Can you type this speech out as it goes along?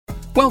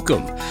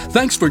Welcome.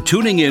 Thanks for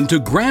tuning in to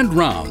Grand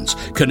Rounds,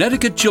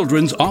 Connecticut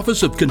Children's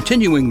Office of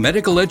Continuing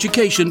Medical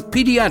Education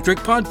Pediatric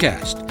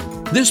Podcast.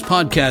 This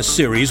podcast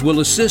series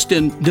will assist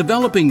in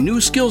developing new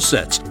skill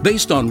sets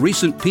based on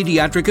recent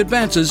pediatric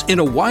advances in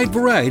a wide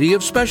variety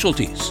of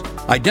specialties,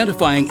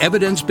 identifying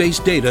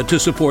evidence-based data to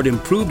support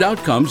improved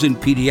outcomes in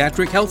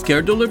pediatric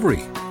healthcare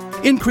delivery,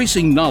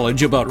 increasing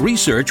knowledge about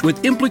research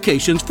with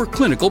implications for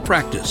clinical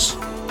practice.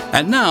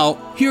 And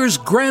now, here's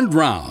Grand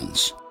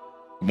Rounds.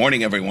 Good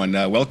morning, everyone.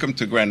 Welcome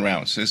to Grand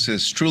Rounds. This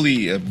is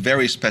truly a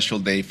very special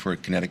day for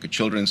Connecticut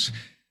Children's.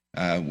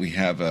 We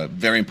have a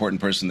very important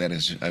person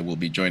that will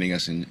be joining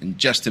us in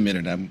just a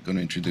minute. I'm going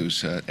to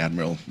introduce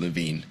Admiral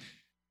Levine.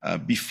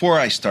 Before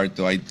I start,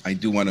 though, I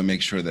do want to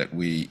make sure that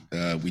we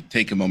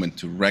take a moment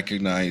to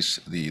recognize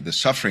the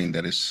suffering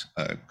that is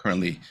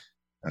currently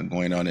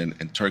going on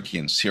in Turkey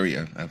and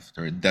Syria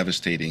after a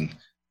devastating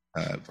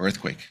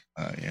earthquake.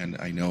 And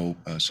I know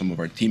some of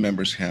our team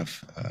members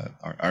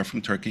are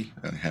from Turkey,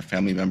 have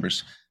family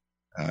members.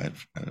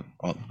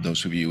 All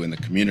those of you in the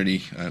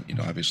community,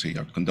 obviously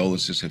our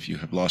condolences if you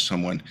have lost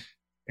someone.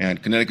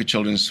 And Connecticut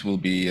Children's will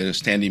be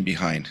standing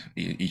behind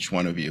each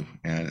one of you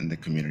and in the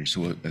community.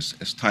 So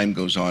as time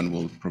goes on,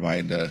 we'll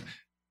provide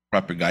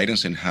proper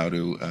guidance in how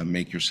to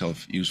make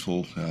yourself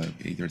useful,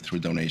 either through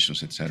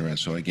donations, et cetera.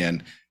 So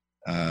again,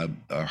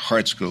 our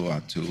hearts go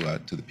out to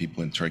the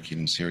people in Turkey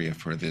and Syria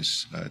for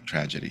this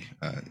tragedy.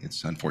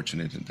 It's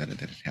unfortunate that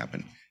it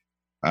happened.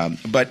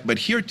 But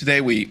here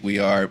today we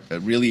are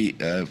really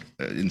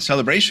in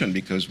celebration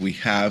because we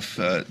have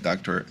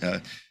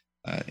Dr.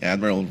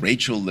 Admiral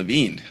Rachel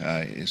Levine,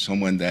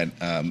 someone that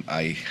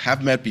I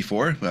have met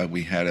before.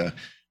 We had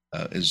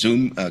a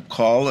Zoom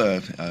call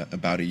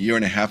about a year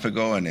and a half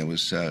ago, and it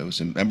was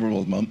a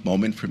memorable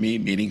moment for me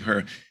meeting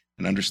her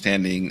and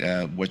understanding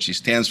what she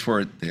stands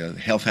for, the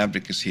health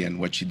advocacy, and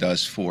what she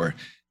does for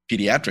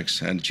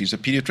pediatrics. And she's a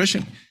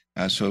pediatrician.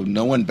 So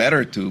no one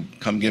better to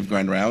come give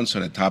Grand Rounds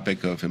on a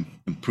topic of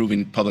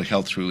improving public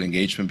health through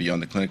engagement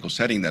beyond the clinical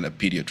setting than a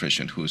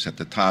pediatrician who's at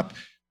the top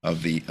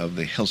of the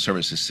health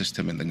services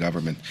system in the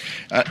government.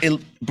 A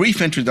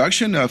brief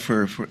introduction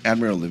for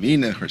Admiral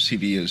Levine. Her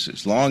CV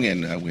is long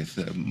and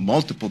with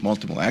multiple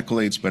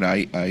accolades, but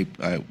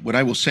what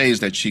I will say is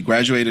that she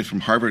graduated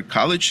from Harvard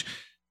College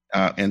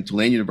and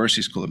Tulane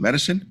University School of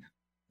Medicine.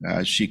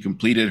 She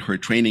completed her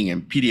training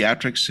in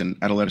pediatrics and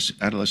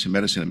adolescent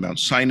medicine at Mount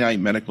Sinai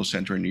Medical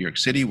Center in New York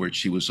City, where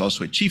she was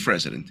also a chief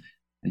resident.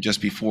 And just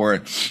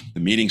before the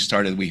meeting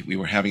started, we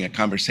were having a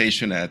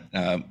conversation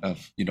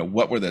of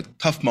what were the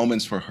tough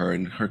moments for her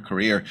in her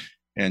career.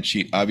 And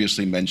she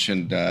obviously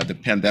mentioned the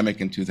pandemic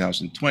in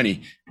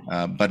 2020.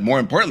 But more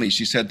importantly,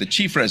 she said the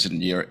chief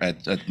resident year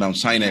at Mount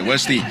Sinai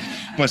was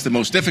the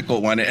most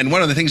difficult one. And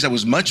one of the things that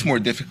was much more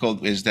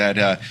difficult is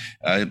that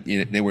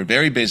they were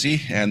very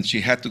busy, and she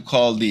had to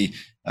call the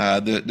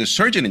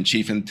surgeon in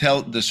chief and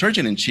tell the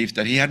surgeon in chief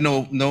that he had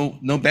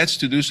no beds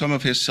to do some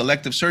of his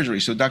selective surgery.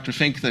 So Dr.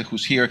 Fink,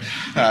 who's here,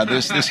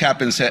 this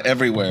happens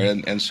everywhere,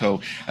 and so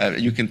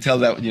you can tell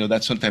that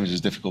that sometimes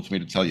is difficult for me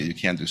to tell you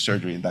can't do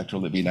surgery, and Dr.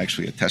 Levine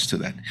actually attests to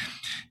that.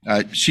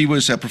 She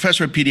was a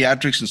professor of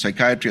pediatrics and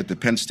psychiatry at the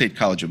Penn State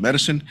College of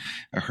Medicine.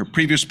 Her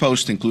previous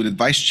post included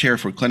vice chair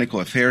for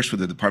clinical affairs for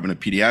the Department of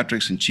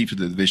Pediatrics and chief of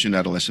the Division of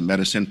Adolescent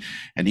Medicine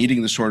and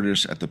Eating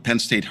Disorders at the Penn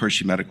State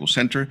Hershey Medical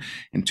Center.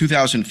 In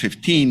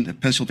 2015,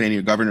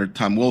 Pennsylvania Governor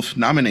Tom Wolf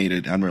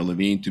nominated Admiral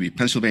Levine to be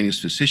Pennsylvania's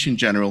Physician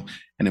General,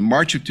 and in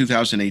March of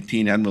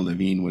 2018, Admiral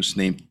Levine was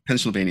named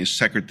Pennsylvania's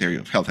Secretary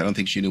of Health. I don't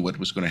think she knew what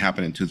was going to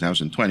happen in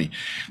 2020.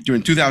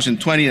 During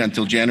 2020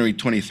 until January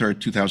 23,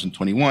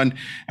 2021,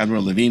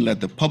 Admiral Levine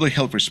led the public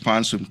health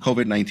response to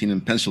COVID-19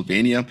 in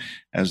Pennsylvania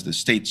as the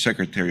State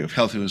Secretary of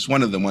Health. It was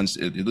one of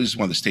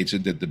the states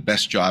that did the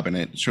best job, and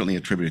it certainly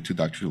attributed to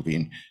Dr.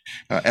 Levine.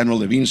 Admiral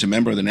Levine is a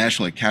member of the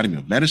National Academy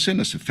of Medicine,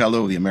 as a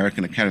fellow of the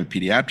American Academy of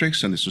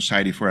Pediatrics and the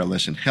Society for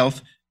Adolescent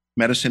Health,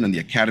 Medicine, and the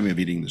Academy of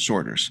Eating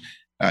Disorders.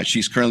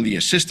 She's currently the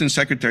Assistant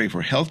Secretary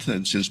for Health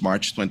since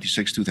March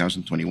 26,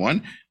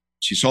 2021.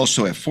 She's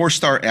also a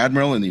 4-star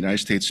admiral in the United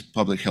States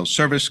Public Health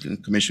Service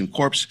Commission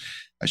Corps.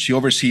 She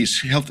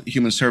oversees Health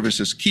Human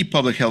Services, key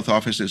public health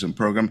offices and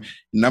program,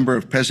 a number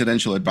of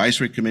presidential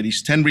advisory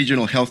committees, 10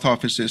 regional health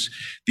offices,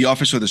 the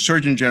Office of the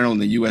Surgeon General,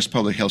 and the U.S.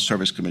 Public Health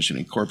Service Commission.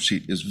 And Corps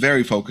is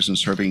very focused on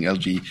serving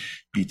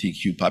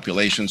LGBTQ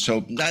populations.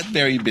 So not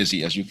very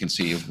busy, as you can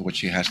see, of what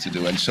she has to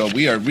do. And so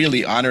we are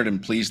really honored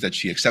and pleased that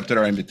she accepted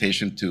our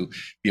invitation to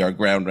be our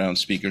Grand Round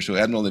speaker. So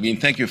Admiral Levine,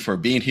 thank you for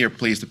being here.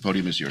 Please, the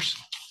podium is yours.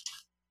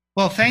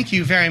 Well, thank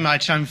you very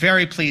much. I'm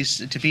very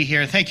pleased to be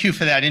here. Thank you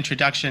for that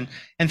introduction.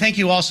 And thank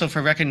you also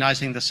for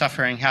recognizing the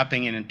suffering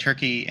happening in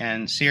Turkey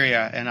and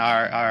Syria. And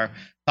our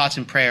thoughts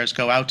and prayers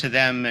go out to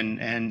them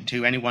and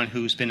to anyone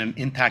who's been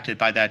impacted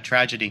by that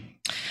tragedy.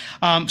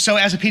 So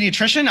as a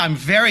pediatrician, I'm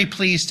very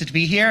pleased to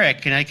be here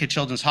at Connecticut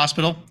Children's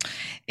Hospital.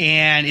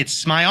 And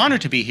it's my honor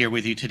to be here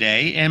with you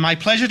today, and my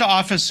pleasure to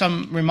offer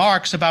some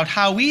remarks about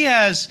how we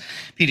as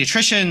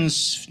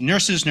pediatricians,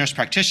 nurses, nurse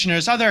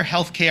practitioners, other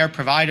healthcare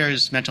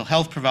providers, mental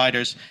health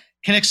providers,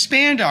 can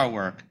expand our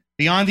work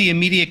beyond the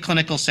immediate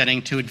clinical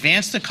setting to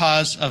advance the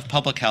cause of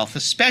public health,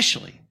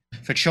 especially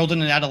for children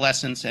and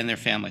adolescents and their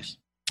families.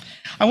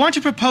 I want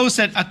to propose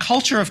that a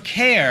culture of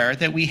care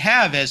that we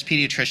have as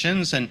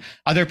pediatricians and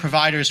other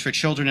providers for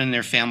children and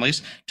their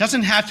families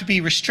doesn't have to be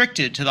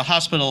restricted to the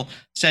hospital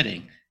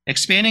setting.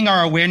 Expanding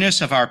our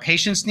awareness of our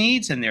patients'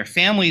 needs and their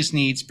families'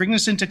 needs brings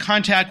us into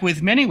contact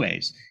with many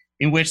ways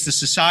in which the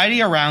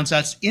society around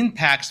us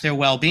impacts their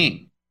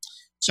well-being.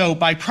 So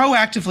by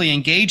proactively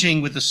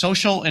engaging with the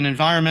social and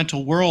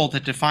environmental world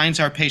that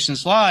defines our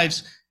patients'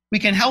 lives, we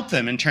can help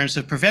them in terms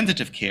of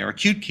preventative care,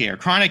 acute care,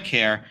 chronic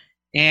care,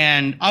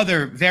 and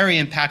other very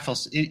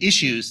impactful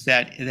issues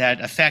that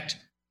affect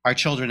our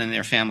children and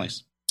their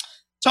families.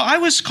 So I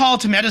was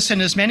called to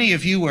medicine, as many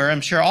of you were,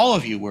 I'm sure all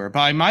of you were,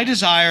 by my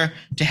desire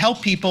to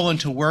help people and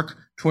to work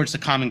towards the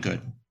common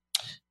good.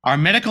 Our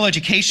medical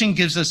education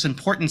gives us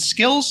important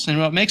skills, and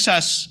what makes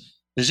us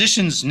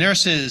physicians,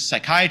 nurses,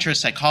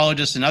 psychiatrists,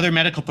 psychologists, and other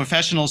medical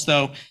professionals,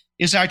 though,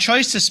 is our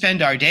choice to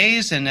spend our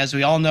days, and as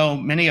we all know,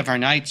 many of our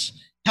nights,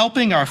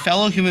 helping our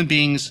fellow human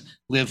beings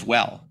live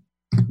well.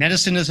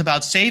 Medicine is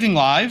about saving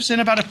lives and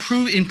about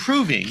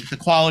improving the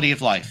quality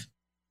of life.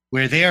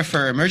 We're there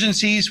for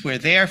emergencies, we're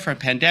there for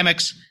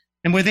pandemics,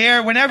 and we're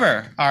there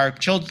whenever our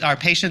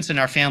patients and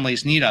our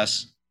families need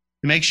us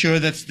to make sure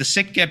that the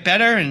sick get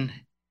better and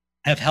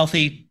have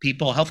healthy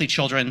people, healthy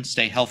children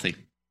stay healthy.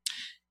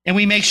 And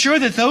we make sure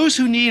that those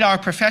who need our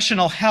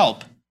professional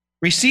help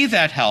receive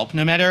that help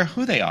no matter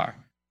who they are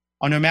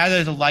or no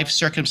matter the life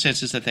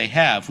circumstances that they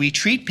have. We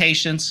treat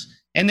patients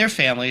and their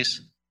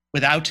families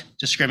without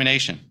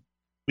discrimination.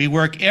 We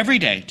work every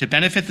day to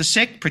benefit the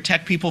sick,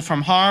 protect people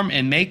from harm,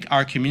 and make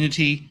our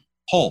community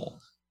whole.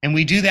 And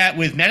we do that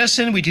with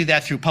medicine, we do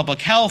that through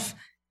public health,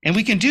 and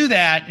we can do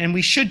that, and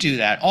we should do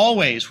that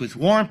always with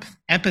warmth,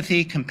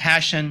 empathy,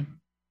 compassion,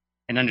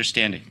 and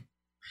understanding.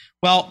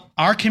 Well,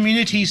 our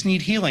communities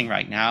need healing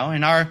right now,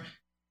 and our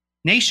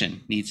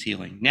nation needs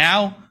healing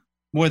now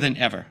more than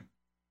ever.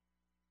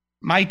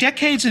 My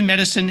decades in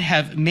medicine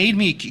have made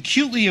me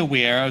acutely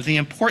aware of the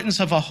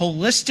importance of a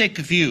holistic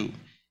view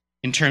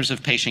in terms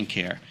of patient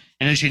care.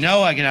 And as you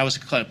know, again, I was a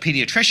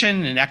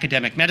pediatrician in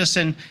academic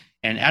medicine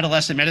and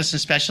adolescent medicine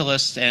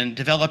specialist, and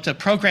developed a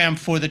program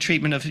for the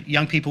treatment of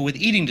young people with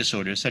eating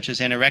disorders, such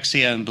as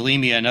anorexia and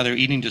bulimia and other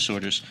eating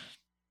disorders.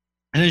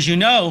 And as you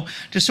know,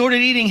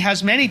 disordered eating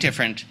has many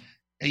different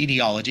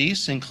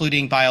etiologies,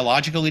 including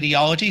biological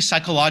etiology,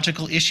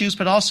 psychological issues,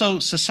 but also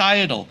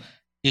societal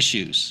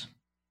issues.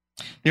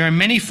 There are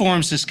many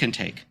forms this can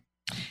take.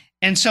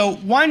 And so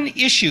one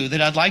issue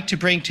that I'd like to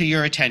bring to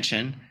your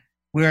attention,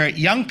 where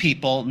young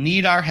people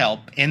need our help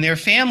and their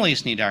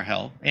families need our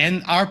help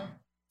and our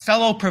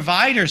fellow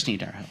providers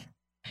need our help,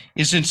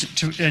 is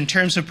in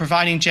terms of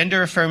providing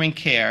gender-affirming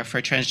care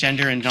for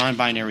transgender and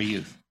non-binary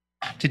youth.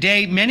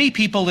 Today, many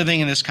people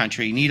living in this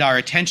country need our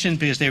attention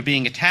because they're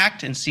being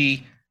attacked and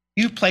see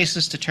few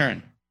places to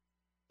turn.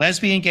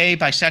 Lesbian, gay,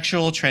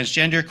 bisexual,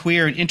 transgender,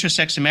 queer, and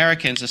intersex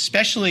Americans,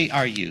 especially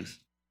our youth,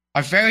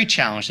 are very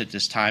challenged at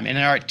this time and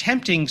are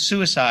attempting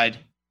suicide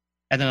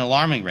at an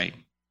alarming rate.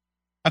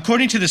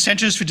 According to the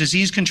Centers for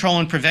Disease Control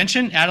and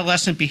Prevention,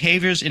 Adolescent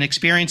Behaviors and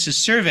Experiences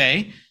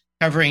Survey,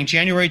 covering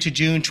January to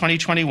June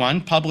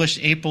 2021, published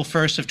April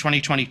 1st of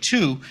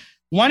 2022,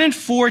 1 in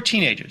 4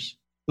 teenagers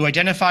who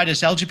identified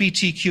as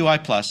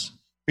LGBTQI+,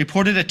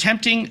 reported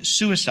attempting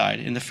suicide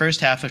in the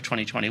first half of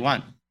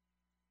 2021.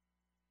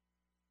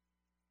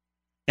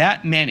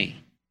 That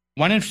many,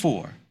 1 in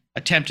 4,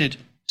 attempted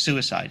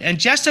suicide. And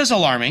just as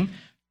alarming,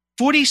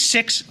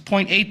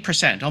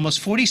 46.8%,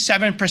 almost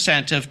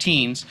 47% of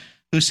teens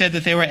who said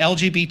that they were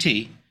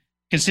LGBT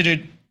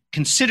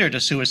considered a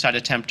suicide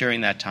attempt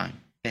during that time.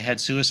 They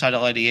had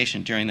suicidal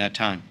ideation during that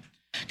time.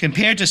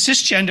 Compared to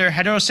cisgender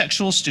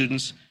heterosexual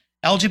students,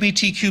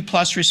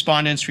 LGBTQ+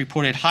 respondents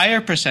reported higher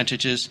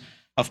percentages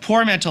of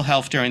poor mental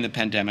health during the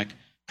pandemic,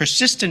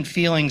 persistent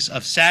feelings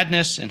of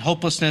sadness and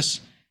hopelessness,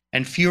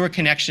 and fewer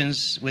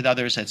connections with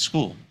others at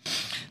school.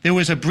 There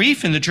was a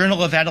brief in the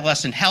Journal of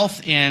Adolescent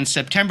Health in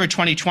September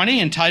 2020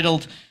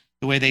 entitled,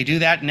 the way they do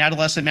that in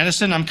adolescent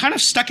medicine, "I'm kind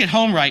of stuck at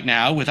home right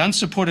now with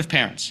unsupportive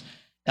parents.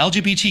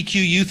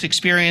 LGBTQ youth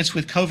experience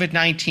with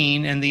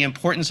COVID-19 and the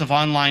importance of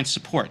online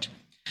support."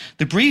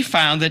 The brief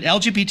found that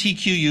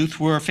LGBTQ youth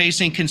were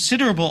facing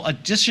considerable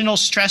additional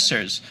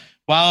stressors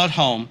while at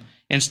home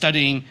and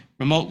studying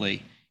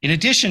remotely, in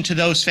addition to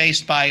those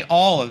faced by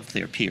all of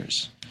their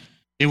peers.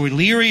 They were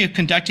leery of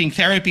conducting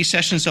therapy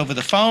sessions over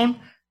the phone.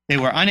 They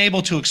were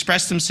unable to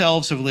express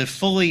themselves or live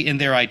fully in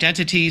their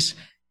identities.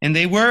 And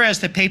they were, as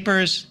the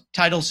paper's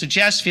title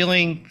suggests,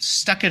 feeling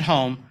stuck at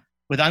home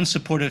with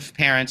unsupportive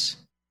parents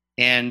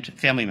and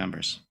family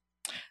members.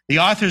 The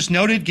authors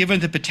noted,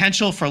 given the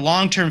potential for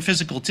long-term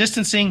physical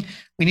distancing,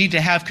 we need to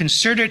have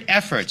concerted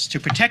efforts to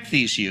protect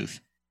these youth.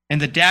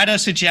 And the data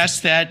suggests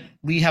that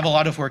we have a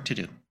lot of work to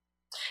do.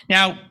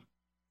 Now,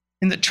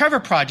 in the Trevor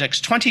Project's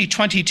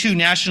 2022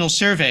 National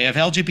Survey of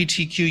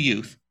LGBTQ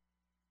youth,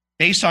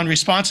 based on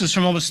responses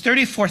from almost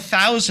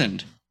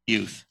 34,000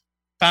 youth,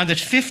 found that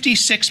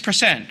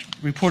 56%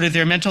 reported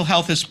their mental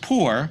health as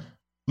poor,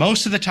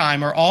 most of the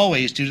time or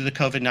always due to the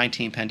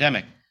COVID-19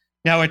 pandemic.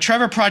 Now, a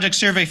Trevor Project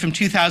survey from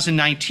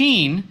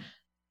 2019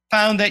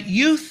 found that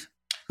youth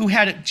who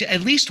had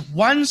at least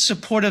one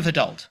supportive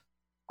adult,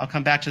 I'll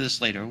come back to this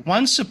later,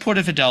 one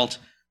supportive adult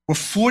were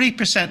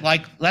 40%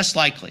 less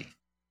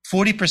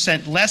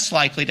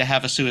likely to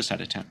have a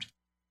suicide attempt.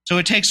 So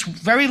it takes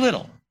very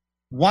little,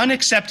 one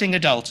accepting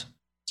adult,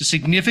 to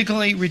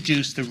significantly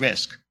reduce the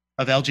risk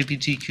of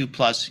LGBTQ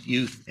plus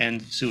youth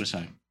and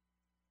suicide.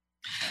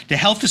 The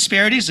health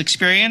disparities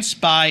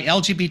experienced by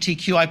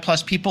LGBTQI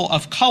plus people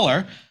of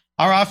color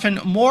are often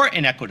more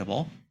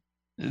inequitable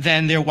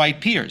than their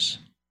white peers.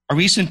 A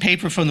recent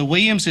paper from the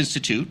Williams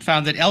Institute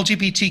found that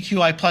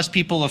LGBTQI plus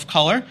people of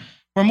color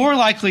were more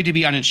likely to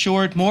be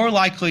uninsured, more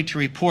likely to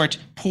report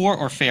poor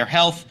or fair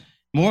health,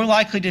 more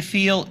likely to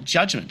feel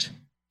judgment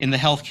in the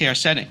healthcare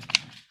setting.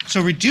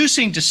 So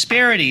reducing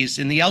disparities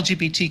in the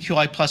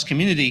LGBTQI plus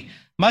community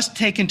must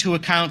take into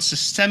account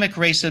systemic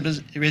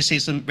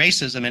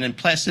racism and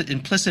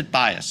implicit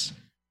bias.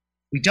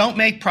 We don't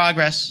make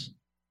progress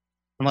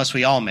unless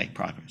we all make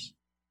progress.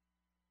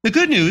 The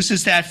good news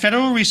is that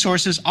federal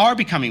resources are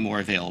becoming more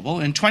available.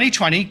 In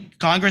 2020,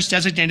 Congress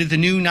designated the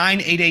new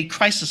 988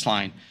 crisis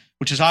line,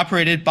 which is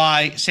operated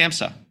by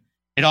SAMHSA.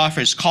 It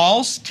offers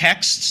calls,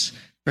 texts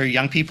for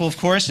young people, of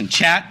course, and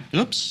chat.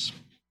 Oops,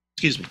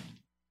 excuse me.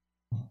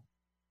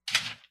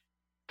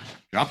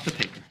 Drop the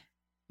paper.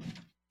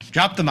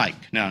 Drop the mic.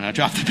 No,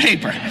 drop the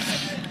paper.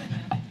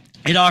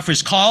 It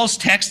offers calls,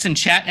 text, and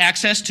chat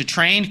access to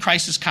trained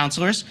crisis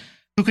counselors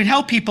who can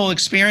help people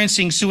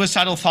experiencing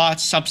suicidal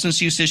thoughts,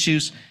 substance use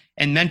issues,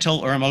 and mental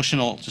or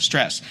emotional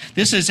distress.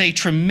 This is a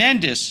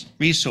tremendous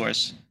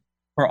resource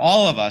for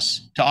all of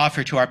us to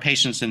offer to our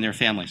patients and their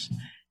families.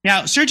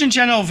 Now, Surgeon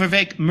General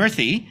Vivek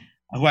Murthy,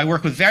 who I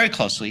work with very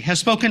closely, has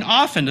spoken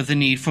often of the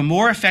need for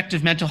more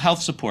effective mental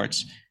health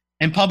supports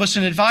and published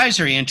an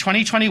advisory in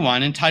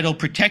 2021 entitled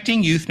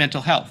Protecting Youth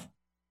Mental Health.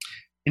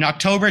 In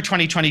October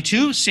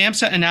 2022,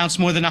 SAMHSA announced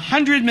more than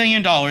 $100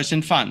 million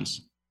in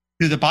funds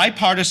through the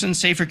Bipartisan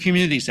Safer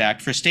Communities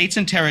Act for states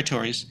and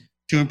territories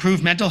to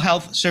improve mental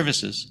health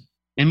services,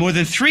 and more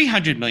than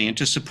 $300 million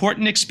to support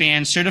and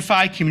expand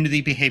certified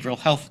community behavioral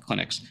health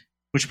clinics,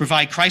 which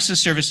provide crisis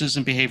services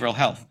and behavioral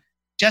health.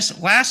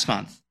 Just last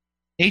month,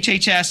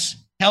 HHS,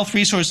 Health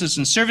Resources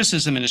and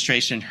Services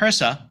Administration,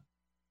 HRSA,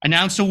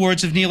 announced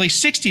awards of nearly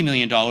 $60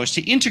 million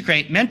to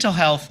integrate mental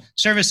health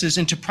services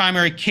into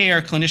primary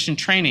care clinician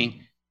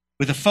training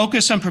with a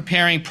focus on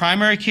preparing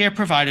primary care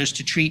providers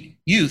to treat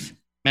youth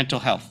mental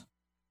health.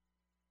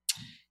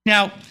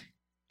 Now,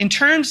 in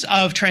terms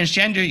of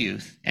transgender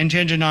youth and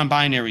gender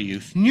non-binary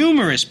youth,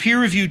 numerous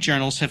peer-reviewed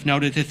journals have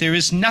noted that there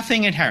is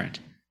nothing inherent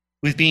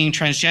with being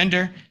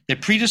transgender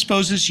that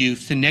predisposes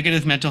youth to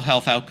negative mental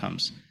health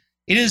outcomes.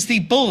 It is the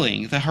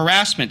bullying, the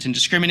harassment, and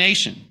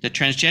discrimination that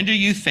transgender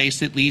youth face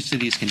that leads to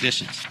these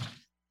conditions.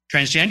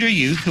 Transgender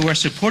youth who are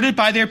supported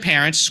by their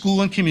parents,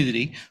 school, and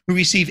community, who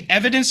receive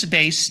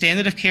evidence-based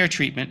standard of care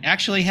treatment,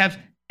 actually have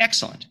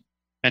excellent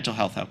mental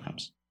health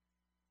outcomes.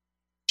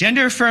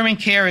 Gender-affirming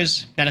care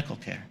is medical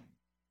care.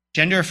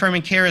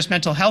 Gender-affirming care is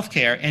mental health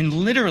care, and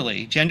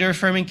literally,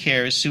 gender-affirming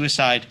care is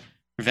suicide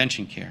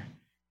prevention care.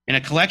 In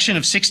a collection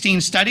of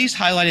 16 studies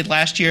highlighted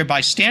last year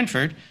by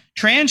Stanford,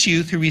 trans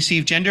youth who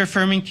receive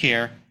gender-affirming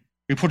care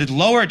reported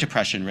lower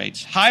depression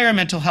rates, higher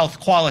mental health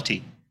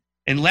quality,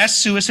 and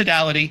less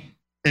suicidality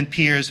than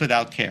peers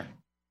without care.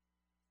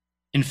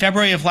 In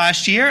February of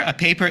last year, a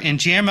paper in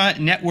JAMA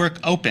Network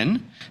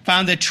Open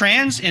found that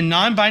trans and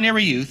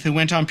non-binary youth who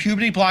went on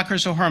puberty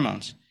blockers or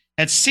hormones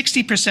had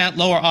 60%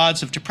 lower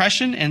odds of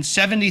depression and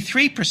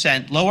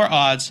 73% lower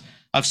odds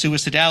of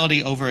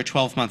suicidality over a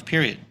 12-month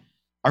period.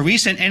 A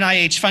recent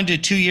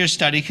NIH-funded 2-year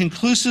study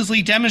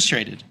conclusively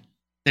demonstrated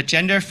that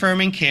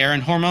gender-affirming care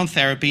and hormone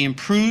therapy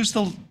improves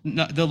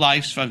the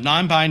lives of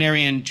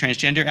non-binary and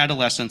transgender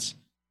adolescents,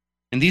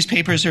 and these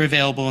papers are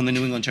available in the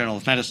New England Journal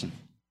of Medicine.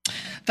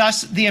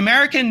 Thus, the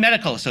American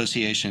Medical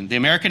Association, the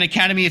American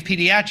Academy of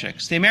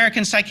Pediatrics, the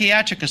American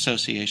Psychiatric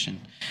Association,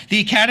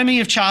 the Academy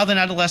of Child and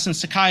Adolescent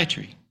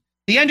Psychiatry,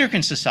 the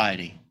Endocrine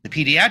Society, the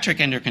Pediatric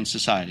Endocrine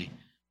Society,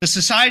 the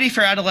Society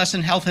for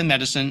Adolescent Health and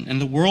Medicine,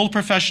 and the World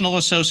Professional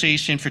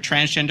Association for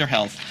Transgender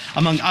Health,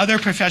 among other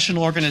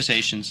professional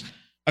organizations,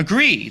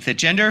 agree that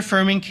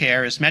gender-affirming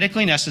care is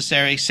medically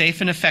necessary,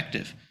 safe, and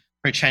effective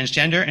for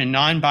transgender and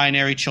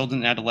non-binary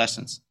children and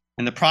adolescents,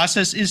 and the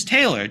process is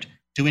tailored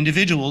to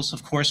individuals,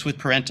 of course, with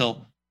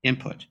parental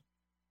input.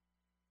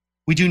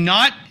 We do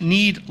not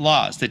need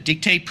laws that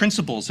dictate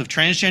principles of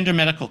transgender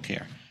medical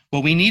care.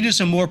 What we need is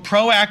a more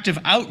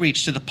proactive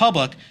outreach to the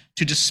public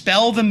to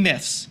dispel the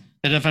myths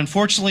that have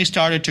unfortunately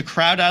started to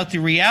crowd out the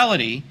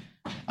reality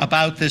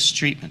about this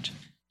treatment.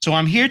 So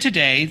I'm here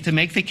today to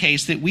make the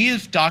case that we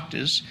as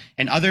doctors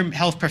and other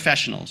health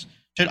professionals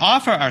should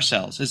offer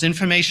ourselves as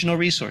informational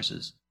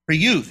resources for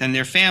youth and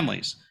their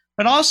families,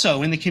 but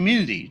also in the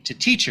community to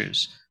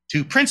teachers,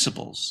 to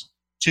principals,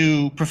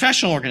 to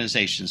professional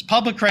organizations,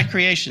 public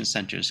recreation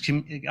centers,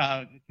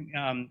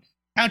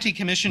 county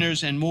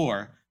commissioners, and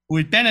more, who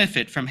would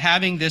benefit from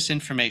having this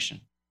information.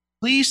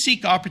 please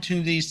seek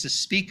opportunities to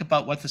speak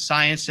about what the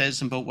science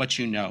says and about what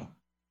you know.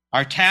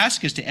 Our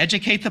task is to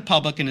educate the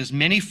public in as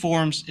many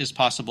forms as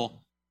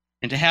possible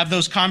and to have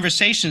those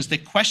conversations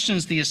that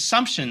questions the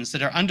assumptions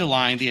that are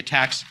underlying the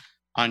attacks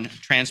on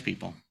trans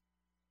people.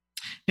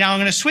 Now, I'm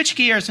going to switch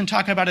gears and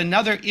talk about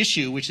another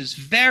issue which is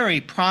very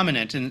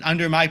prominent and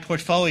under my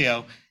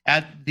portfolio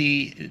at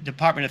the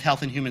Department of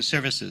Health and Human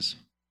Services,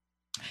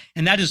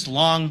 and that is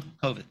long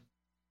COVID.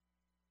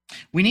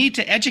 We need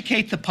to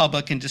educate the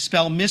public and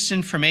dispel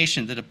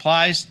misinformation that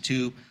applies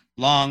to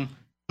long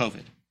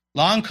COVID.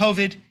 Long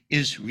COVID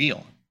is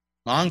real.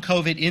 Long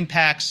COVID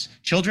impacts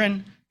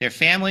children, their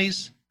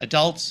families,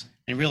 adults,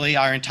 and really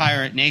our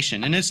entire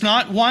nation. And it's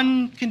not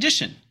one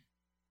condition.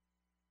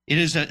 It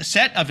is a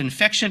set of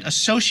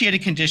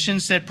infection-associated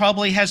conditions that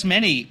probably has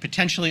many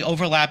potentially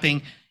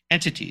overlapping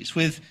entities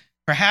with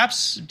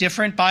perhaps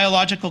different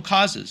biological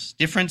causes,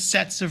 different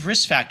sets of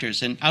risk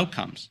factors and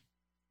outcomes.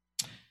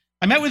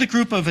 I met with a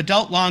group of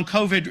adult long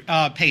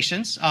COVID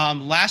patients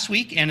last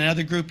week and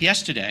another group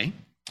yesterday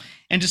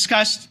and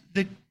discussed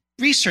the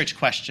research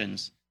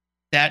questions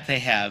that they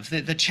have,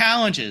 the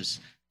challenges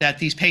that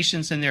these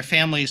patients and their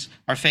families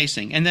are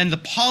facing, and then the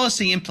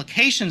policy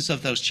implications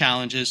of those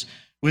challenges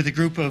with a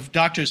group of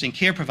doctors and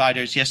care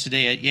providers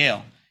yesterday at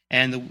Yale,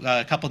 and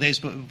a couple of days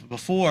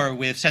before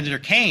with Senator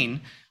Kaine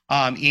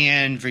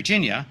in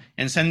Virginia,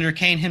 and Senator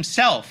Kaine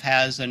himself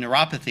has a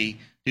neuropathy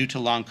due to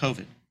long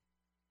COVID.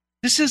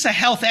 This is a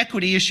health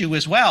equity issue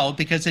as well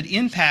because it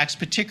impacts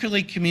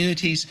particularly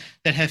communities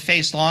that have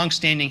faced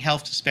long-standing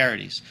health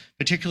disparities,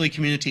 particularly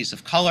communities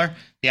of color,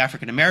 the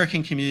African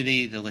American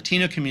community, the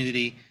Latino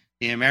community,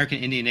 the American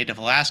Indian Native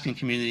Alaskan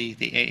community,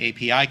 the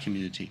AAPI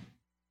community.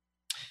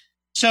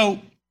 So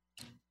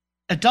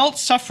adult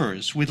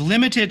sufferers with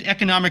limited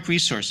economic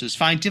resources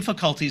find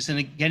difficulties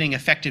in getting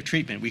effective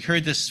treatment. We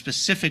heard this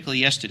specifically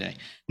yesterday.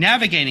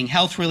 Navigating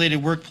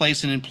health-related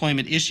workplace and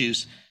employment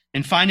issues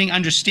and finding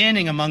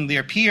understanding among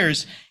their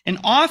peers, and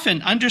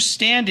often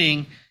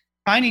finding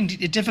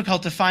it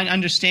difficult to find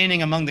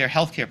understanding among their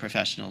healthcare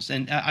professionals.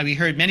 And we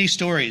heard many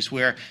stories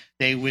where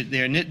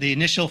the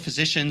initial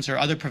physicians or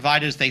other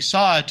providers they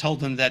saw told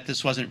them that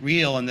this wasn't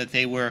real and that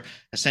they were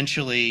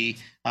essentially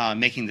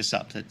making this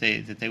up, that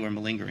they were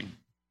malingering.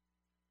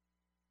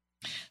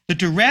 The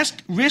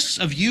direct risks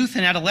of youth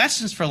and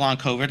adolescents for long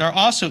COVID are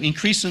also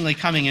increasingly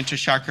coming into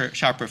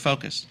sharper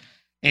focus.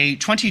 A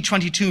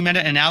 2022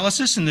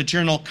 meta-analysis in the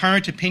journal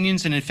Current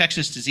Opinions in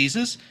Infectious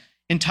Diseases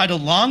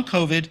entitled Long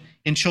COVID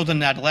in Children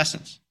and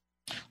Adolescents.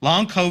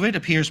 Long COVID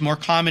appears more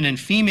common in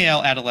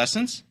female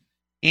adolescents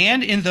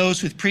and in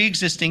those with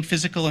pre-existing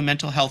physical and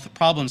mental health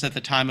problems at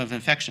the time of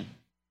infection.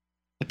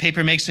 The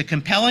paper makes a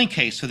compelling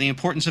case for the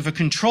importance of a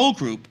control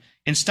group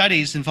in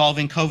studies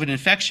involving COVID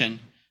infection,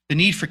 the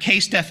need for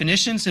case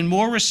definitions, and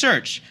more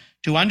research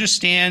to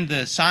understand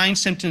the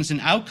signs, symptoms,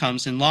 and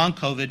outcomes in long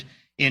COVID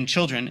in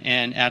children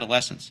and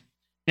adolescents.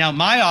 Now,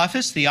 my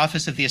office, the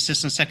Office of the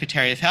Assistant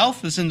Secretary of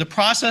Health, is in the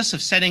process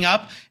of setting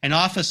up an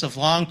Office of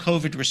Long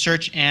COVID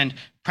Research and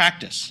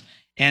Practice.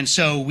 And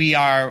so we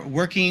are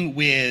working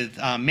with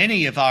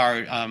many of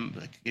our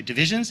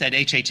divisions at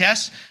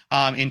HHS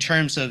in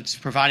terms of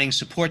providing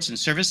supports and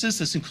services.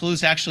 This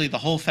includes actually the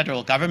whole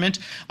federal government,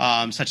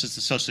 such as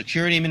the Social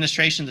Security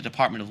Administration, the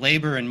Department of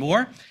Labor, and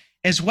more,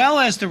 as well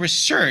as the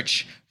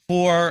research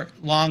for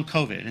long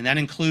COVID. And that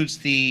includes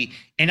the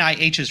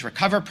NIH's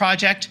Recover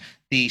Project,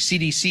 the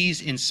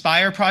CDC's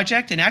Inspire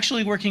Project, and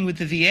actually working with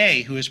the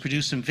VA, who has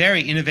produced some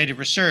very innovative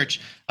research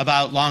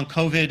about long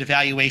COVID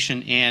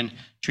evaluation and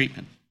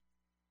treatment.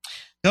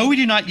 Though we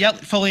do not yet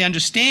fully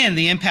understand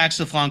the impacts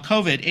of long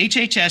COVID,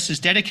 HHS is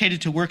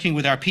dedicated to working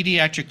with our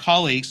pediatric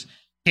colleagues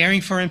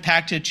caring for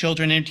impacted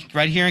children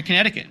right here in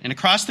Connecticut and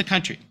across the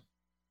country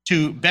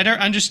to better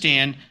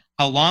understand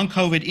how long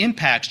COVID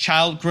impacts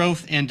child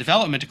growth and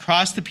development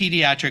across the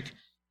pediatric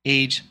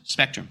age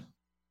spectrum.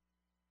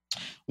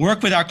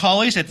 Work with our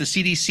colleagues at the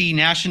CDC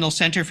National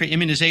Center for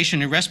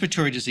Immunization and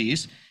Respiratory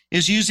Disease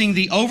is using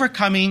the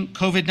Overcoming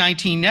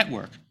COVID-19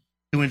 Network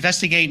to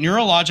investigate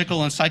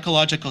neurological and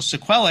psychological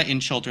sequelae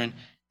in children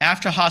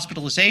after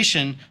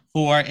hospitalization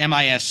for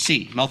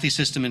MIS-C,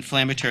 multisystem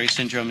inflammatory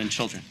syndrome in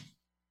children.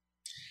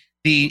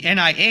 The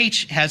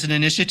NIH has an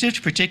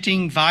initiative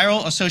predicting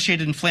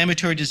viral-associated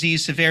inflammatory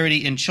disease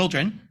severity in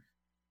children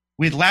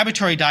with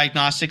laboratory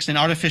diagnostics and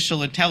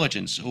artificial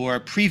intelligence,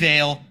 or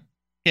PREVAIL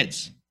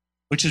Kids,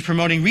 which is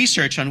promoting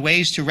research on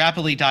ways to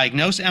rapidly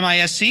diagnose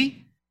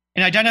MIS-C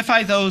and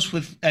identify those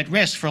at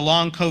risk for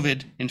long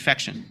COVID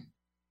infection.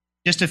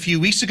 Just a few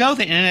weeks ago,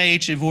 the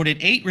NIH awarded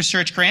 8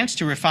 research grants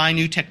to refine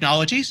new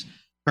technologies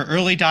for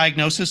early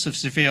diagnosis of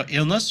severe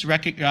illness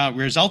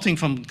resulting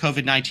from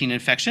COVID-19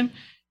 infection.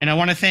 And I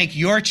want to thank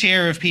your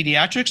chair of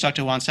pediatrics,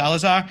 Dr. Juan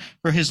Salazar,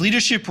 for his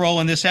leadership role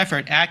in this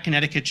effort at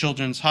Connecticut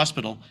Children's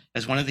Hospital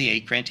as one of the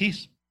 8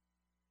 grantees.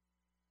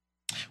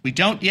 We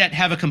don't yet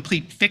have a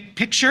complete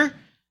picture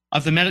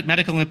of the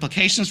medical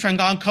implications from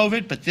long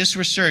COVID, but this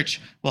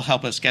research will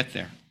help us get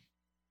there.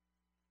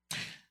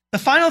 The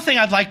final thing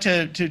I'd like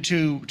to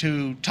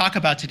talk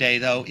about today,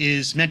 though,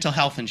 is mental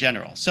health in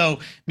general. So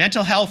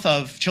mental health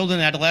of children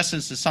and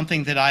adolescents is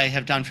something that I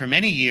have done for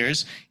many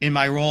years in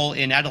my role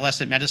in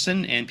adolescent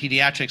medicine and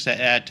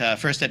pediatrics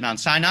first at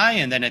Mount Sinai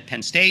and then at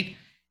Penn State,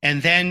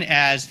 and then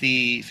as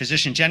the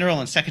Physician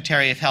General and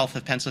Secretary of Health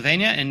of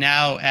Pennsylvania, and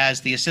now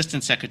as the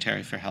Assistant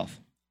Secretary for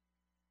Health.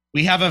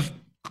 We have a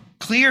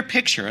clear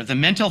picture of the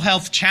mental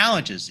health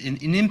challenges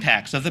and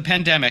impacts of the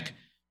pandemic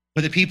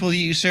for the people that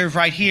you serve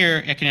right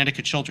here at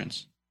Connecticut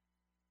Children's.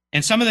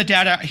 And some of the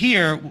data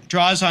here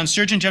draws on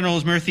Surgeon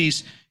General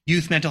Murthy's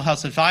Youth Mental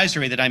Health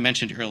Advisory that I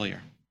mentioned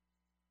earlier.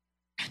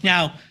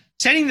 Now,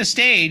 setting the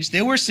stage,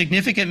 there were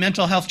significant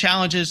mental health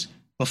challenges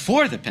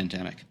before the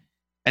pandemic.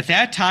 At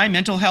that time,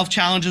 mental health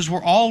challenges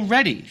were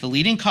already the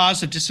leading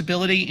cause of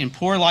disability and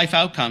poor life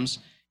outcomes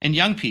in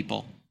young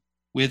people,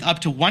 with up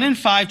to 1 in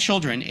 5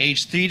 children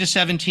aged 3 to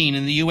 17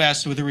 in the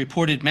U.S. with a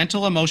reported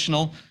mental,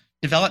 emotional,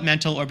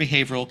 developmental, or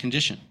behavioral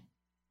condition.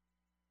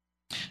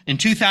 In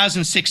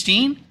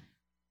 2016,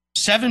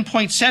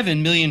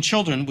 7.7 million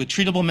children with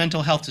treatable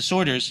mental health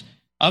disorders.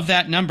 Of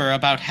that number,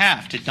 about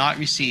half did not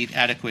receive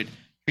adequate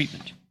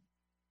treatment.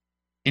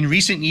 In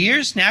recent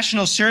years,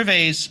 national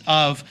surveys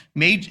have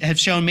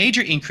shown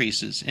major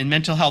increases in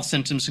mental health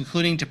symptoms,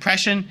 including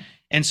depression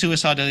and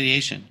suicidal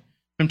ideation.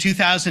 From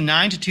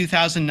 2009 to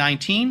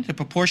 2019, the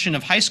proportion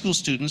of high school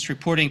students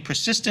reporting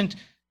persistent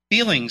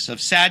feelings of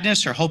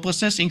sadness or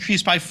hopelessness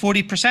increased by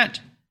 40%.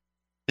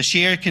 The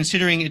share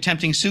considering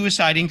attempting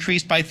suicide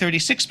increased by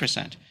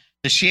 36%.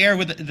 The share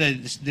with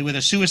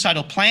a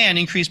suicidal plan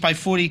increased by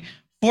 44%.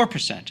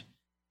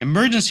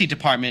 Emergency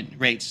department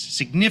rates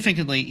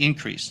significantly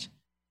increased.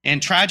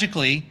 And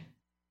tragically,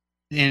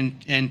 in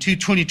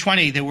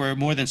 2020, there were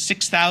more than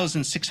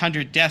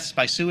 6,600 deaths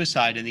by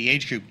suicide in the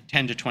age group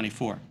 10 to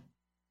 24.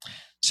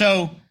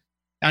 So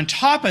on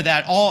top of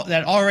that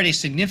already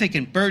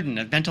significant burden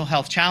of mental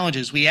health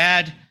challenges, we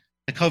add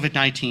the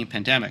COVID-19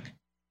 pandemic.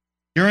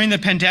 During the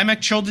pandemic,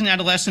 children,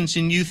 adolescents,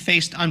 and youth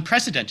faced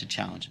unprecedented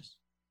challenges.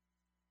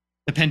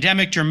 The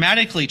pandemic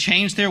dramatically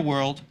changed their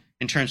world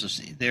in terms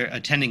of their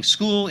attending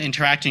school,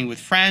 interacting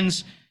with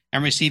friends,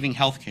 and receiving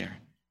health care.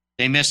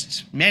 They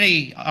missed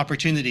many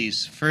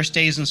opportunities, first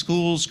days in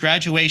schools,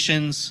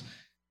 graduations,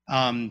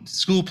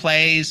 school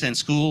plays, and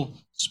school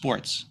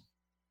sports.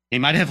 They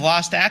might have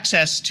lost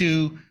access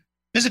to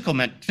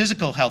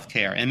physical health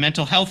care and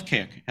mental health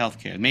care.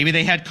 Maybe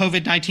they had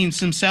COVID-19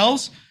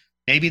 themselves.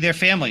 Maybe their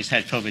families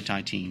had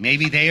COVID-19.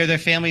 Maybe they or their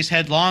families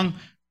had long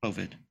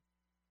COVID.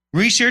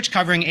 Research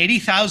covering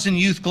 80,000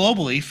 youth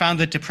globally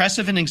found that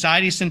depressive and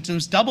anxiety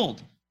symptoms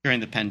doubled during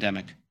the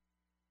pandemic.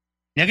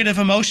 Negative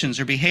emotions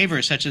or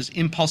behaviors such as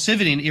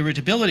impulsivity and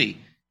irritability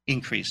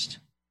increased.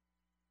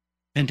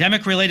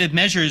 Pandemic-related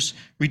measures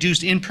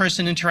reduced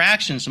in-person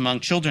interactions among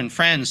children,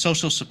 friends,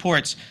 social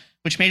supports,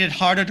 which made it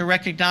harder to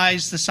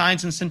recognize the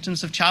signs and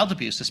symptoms of child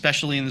abuse,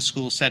 especially in the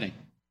school setting.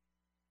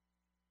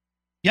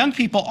 Young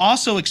people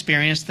also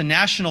experienced the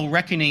national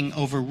reckoning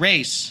over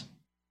race,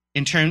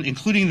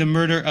 including the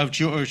murder of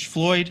George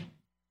Floyd,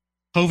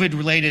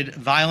 COVID-related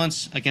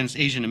violence against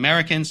Asian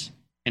Americans,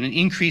 and an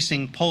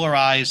increasing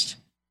polarized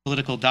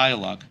political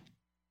dialogue.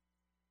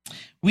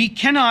 We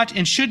cannot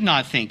and should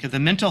not think of the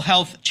mental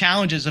health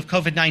challenges of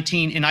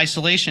COVID-19 in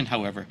isolation,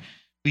 however.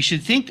 We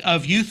should think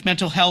of youth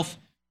mental health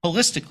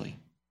holistically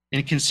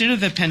and consider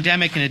the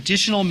pandemic an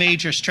additional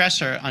major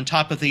stressor on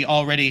top of the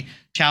already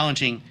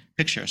challenging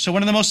picture. So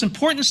one of the most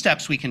important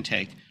steps we can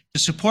take to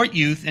support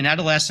youth and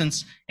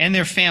adolescents and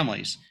their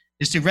families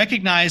is to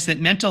recognize that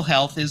mental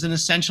health is an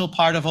essential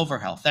part of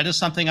overhealth. That is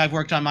something I've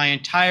worked on my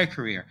entire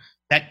career,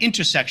 that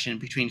intersection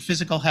between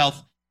physical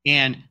health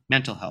and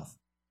mental health.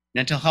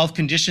 Mental health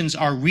conditions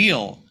are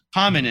real,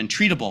 common, and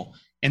treatable,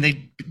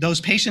 and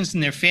those patients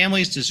and their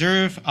families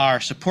deserve our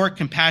support,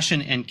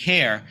 compassion, and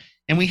care.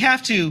 And we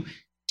have to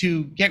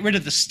get rid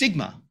of the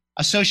stigma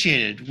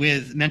associated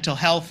with mental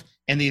health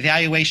and the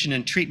evaluation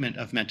and treatment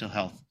of mental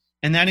health.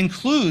 And that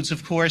includes,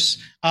 of course,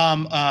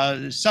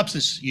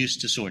 substance use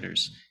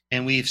disorders.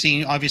 And we've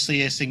seen,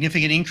 obviously, a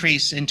significant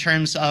increase in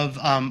terms of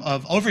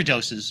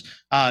overdoses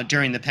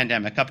during the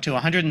pandemic, up to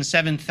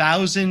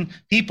 107,000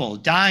 people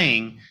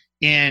dying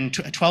in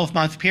a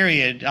 12-month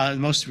period,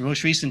 most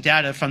recent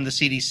data from the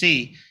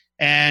CDC,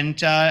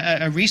 and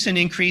a recent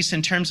increase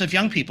in terms of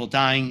young people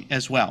dying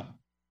as well.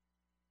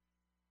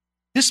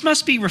 This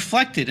must be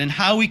reflected in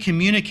how we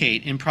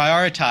communicate and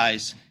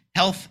prioritize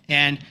health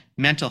and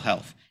mental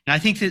health. And I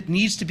think that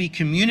needs to be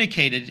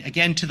communicated,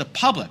 again, to the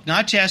public,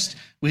 not just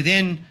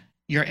within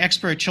your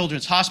expert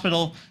children's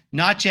hospital,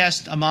 not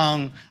just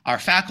among our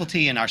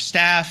faculty and our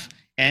staff,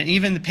 and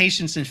even the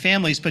patients and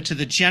families, but to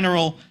the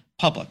general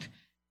public.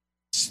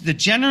 The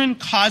genuine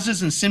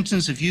causes and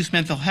symptoms of youth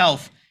mental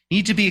health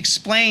need to be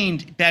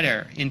explained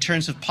better in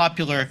terms of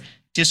popular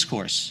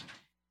discourse,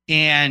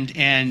 and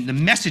the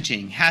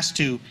messaging has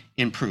to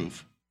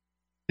improve.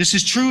 This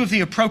is true of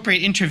the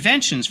appropriate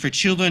interventions for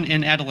children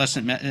and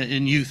adolescent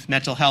and youth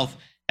mental health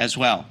as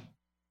well.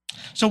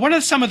 So what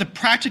are some of the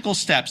practical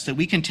steps that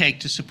we can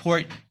take to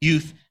support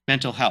youth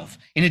mental health.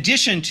 In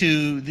addition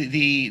to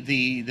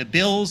the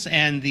bills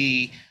and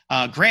the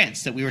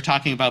grants that we were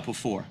talking about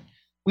before,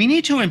 we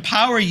need to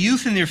empower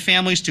youth and their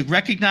families to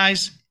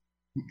recognize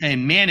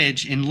and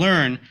manage and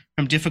learn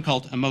from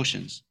difficult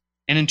emotions.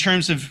 And in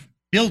terms of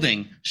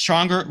building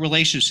stronger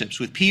relationships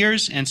with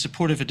peers and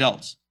supportive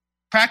adults,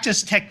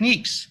 practice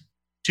techniques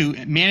to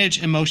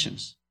manage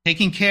emotions,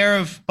 taking care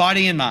of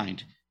body and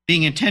mind,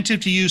 being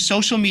attentive to use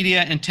social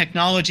media and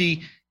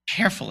technology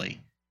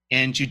carefully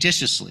and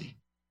judiciously.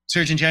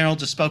 Surgeon General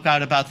just spoke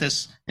out about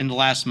this in the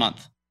last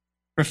month.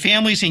 For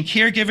families and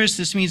caregivers,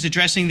 this means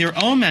addressing their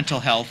own mental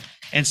health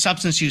and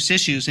substance use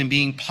issues and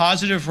being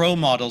positive role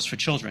models for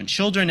children.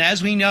 Children,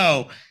 as we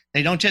know,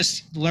 they don't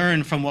just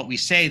learn from what we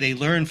say, they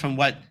learn from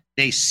what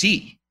they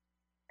see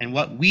and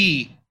what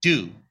we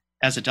do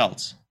as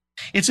adults.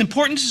 It's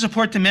important to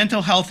support the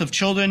mental health of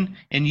children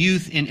and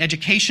youth in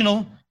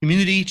educational,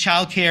 community,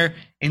 childcare,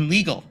 and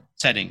legal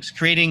settings,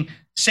 creating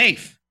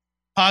safe,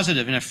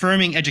 positive, and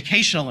affirming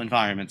educational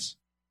environments,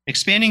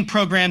 expanding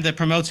programs that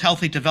promotes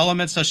healthy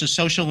development such as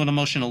social and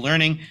emotional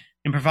learning,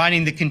 and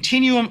providing the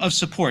continuum of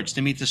supports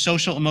to meet the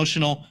social,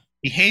 emotional,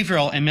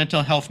 behavioral, and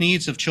mental health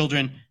needs of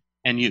children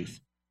and youth.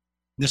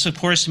 This, of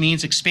course,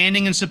 means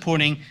expanding and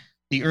supporting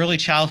the early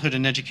childhood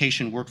and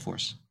education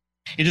workforce.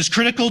 It is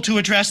critical to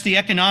address the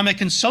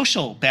economic and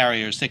social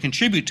barriers that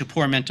contribute to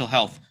poor mental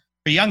health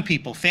for young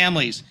people,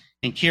 families,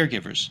 and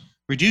caregivers,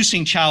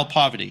 reducing child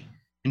poverty,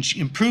 and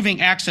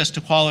improving access to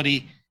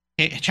quality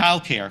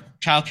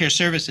childcare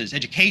services,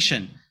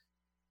 education,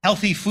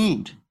 healthy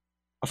food,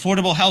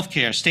 affordable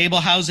healthcare, stable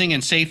housing,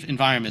 and safe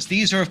environments.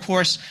 These are, of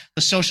course,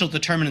 the social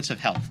determinants of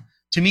health.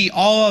 To me,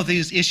 all of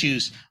these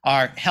issues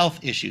are health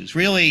issues.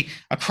 Really,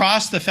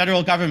 across the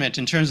federal government,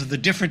 in terms of the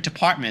different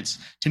departments,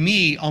 to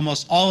me,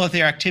 almost all of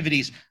their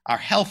activities are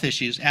health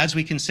issues as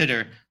we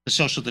consider the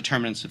social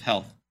determinants of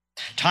health.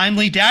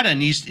 Timely data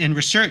needs in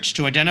research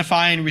to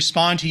identify and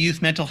respond to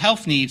youth mental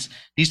health needs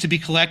to be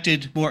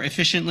collected more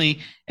efficiently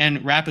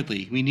and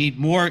rapidly. We need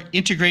more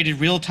integrated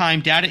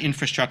real-time data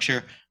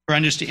infrastructure for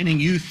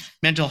understanding youth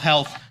mental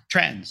health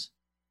trends.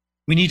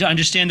 We need to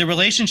understand the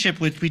relationship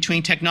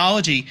between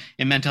technology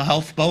and mental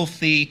health, both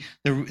the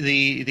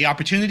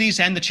opportunities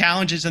and the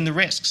challenges and the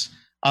risks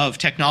of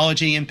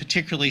technology, and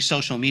particularly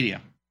social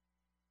media.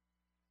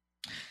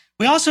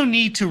 We also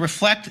need to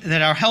reflect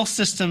that our health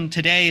system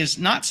today is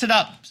not set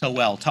up so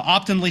well to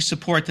optimally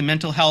support the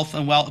mental health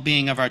and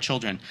well-being of our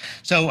children.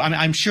 So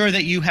I'm sure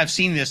that you have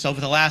seen this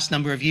over the last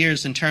number of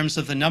years in terms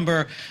of the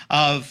number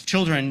of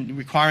children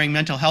requiring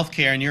mental health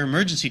care in your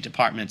emergency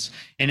departments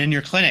and in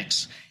your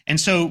clinics. And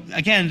so,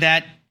 again,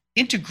 that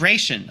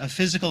integration of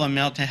physical and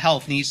mental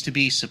health needs to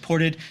be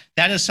supported.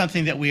 That is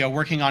something that we are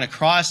working on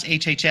across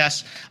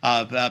HHS,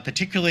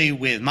 particularly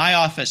with my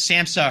office,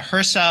 SAMHSA,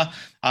 HRSA,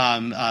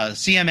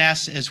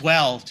 CMS as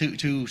well,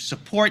 to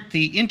support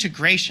the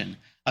integration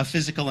of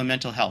physical and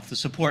mental health, to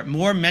support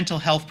more mental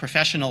health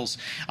professionals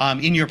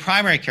in your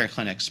primary care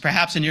clinics,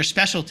 perhaps in your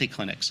specialty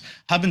clinics,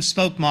 hub and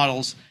spoke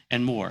models,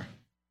 and more.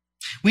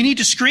 We need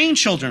to screen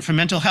children for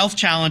mental health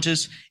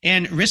challenges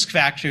and risk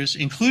factors,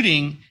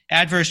 including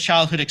adverse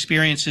childhood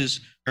experiences,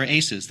 or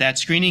ACEs. That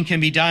screening can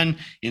be done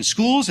in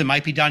schools, it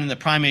might be done in the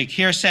primary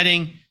care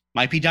setting,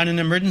 might be done in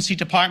emergency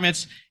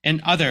departments,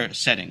 and other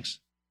settings.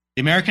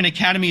 The American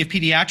Academy of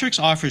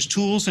Pediatrics offers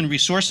tools and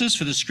resources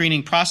for the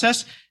screening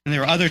process, and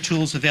there are other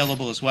tools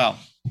available as well.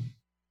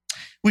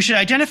 We should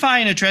identify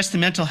and address the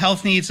mental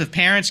health needs of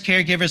parents,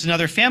 caregivers, and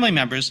other family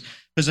members,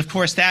 because, of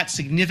course, that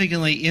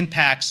significantly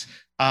impacts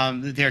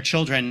their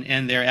children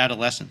and their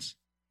adolescents.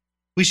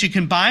 We should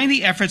combine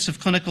the efforts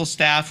of clinical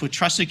staff with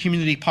trusted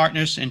community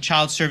partners and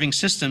child-serving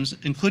systems,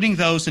 including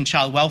those in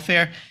child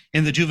welfare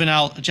and the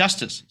juvenile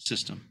justice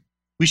system.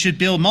 We should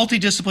build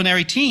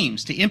multidisciplinary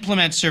teams to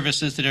implement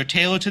services that are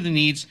tailored to the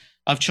needs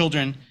of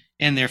children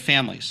and their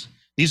families.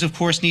 These, of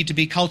course, need to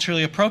be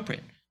culturally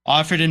appropriate,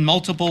 offered in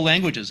multiple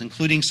languages,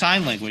 including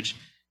sign language,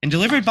 and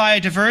delivered by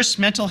a diverse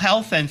mental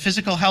health and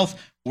physical health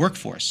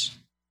workforce.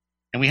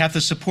 And we have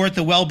to support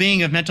the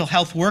well-being of mental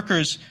health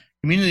workers,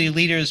 community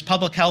leaders,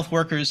 public health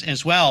workers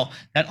as well.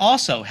 That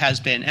also has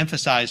been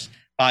emphasized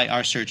by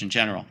our Surgeon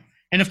General.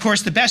 And of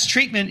course, the best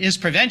treatment is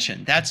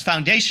prevention. That's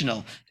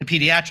foundational to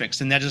pediatrics,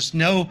 and that is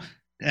no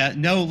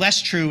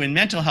less true in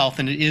mental health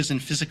than it is in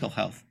physical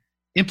health.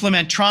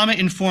 Implement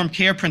trauma-informed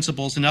care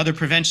principles and other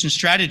prevention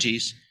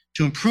strategies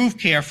to improve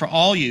care for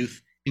all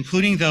youth,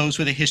 including those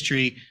with a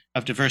history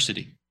of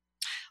diversity.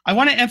 I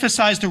want to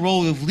emphasize the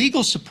role of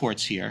legal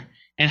supports here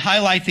and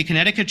highlight the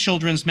Connecticut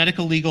Children's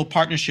Medical Legal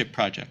Partnership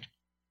Project.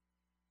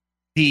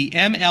 The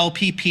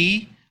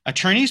MLPP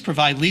attorneys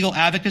provide legal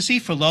advocacy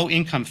for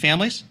low-income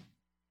families.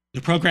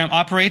 The program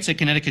operates at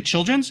Connecticut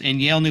Children's and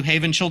Yale New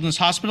Haven Children's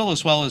Hospital,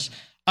 as well as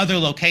other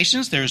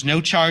locations. There is no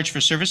charge for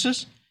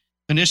services.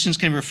 Clinicians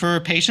can refer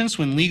patients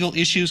when legal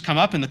issues come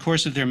up in the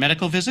course of their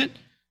medical visit.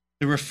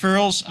 The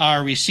referrals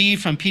are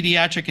received from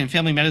pediatric and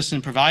family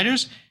medicine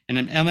providers and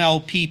an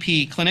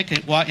MLPP clinic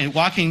and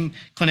walk-in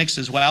clinics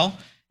as well.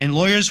 And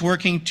lawyers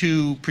working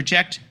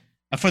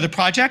for the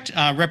project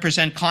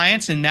represent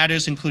clients in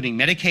matters including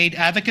Medicaid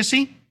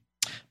advocacy,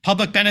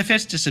 public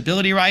benefits,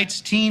 disability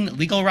rights, teen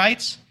legal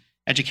rights,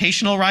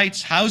 educational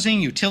rights,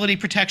 housing, utility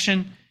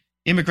protection,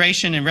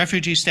 immigration and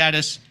refugee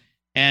status,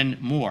 and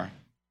more.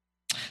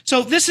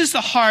 So this is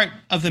the heart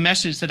of the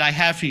message that I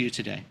have for you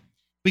today.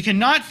 We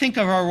cannot think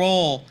of our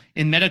role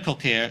in medical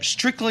care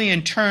strictly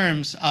in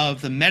terms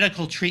of the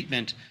medical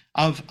treatment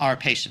of our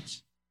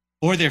patients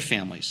or their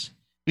families.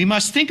 We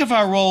must think of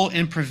our role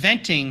in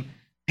preventing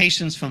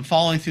patients from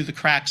falling through the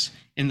cracks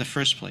in the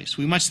first place.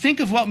 We must think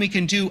of what we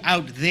can do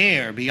out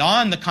there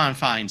beyond the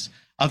confines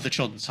of the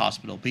Children's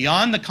Hospital,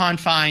 beyond the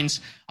confines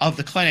of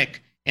the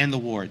clinic and the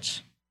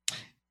wards.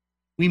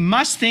 We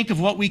must think of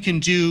what we can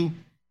do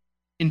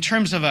in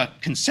terms of a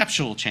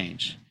conceptual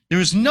change. There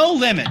is no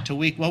limit to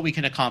what we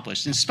can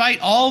accomplish. Despite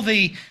all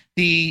the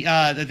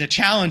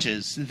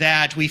challenges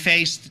that we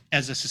face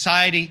as a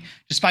society,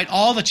 despite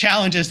all the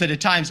challenges that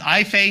at times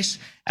I face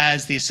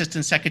as the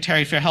Assistant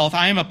Secretary for Health,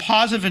 I am a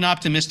positive and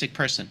optimistic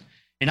person.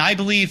 And I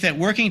believe that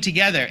working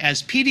together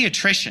as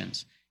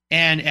pediatricians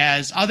and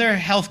as other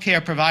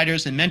healthcare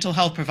providers and mental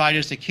health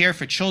providers that care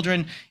for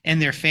children and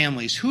their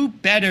families, who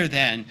better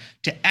than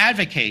to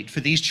advocate for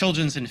these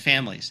children and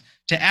families,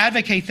 to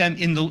advocate them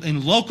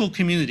in local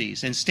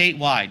communities and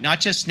statewide, not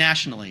just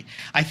nationally.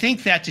 I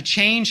think that to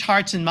change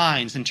hearts and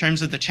minds in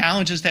terms of the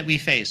challenges that we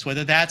face,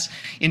 whether that's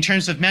in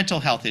terms of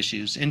mental health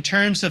issues, in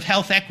terms of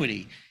health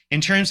equity,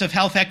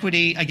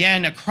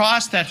 again,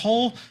 across that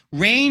whole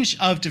range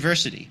of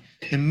diversity,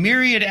 the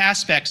myriad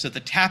aspects of the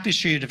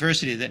tapestry of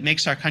diversity that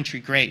makes our country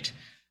great,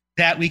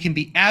 that we can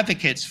be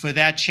advocates for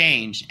that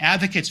change,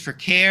 advocates for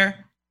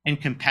care and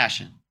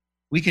compassion.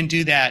 We can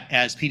do that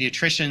as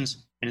pediatricians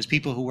and as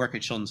people who work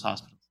at children's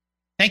hospitals.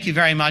 Thank you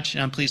very much,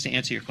 and I'm pleased to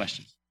answer your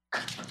questions.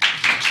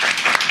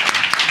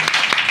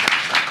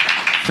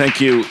 Thank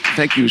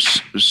you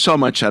so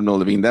much, Admiral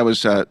Levine. That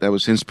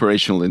was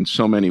inspirational in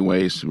so many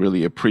ways.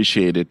 Really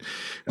appreciate it.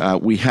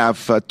 We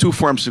have two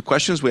forms of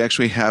questions. We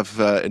actually have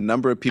a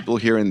number of people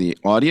here in the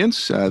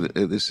audience.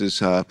 This is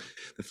the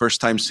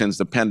first time since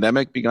the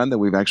pandemic began that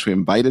we've actually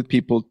invited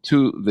people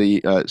to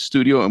the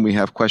studio, and we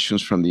have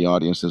questions from the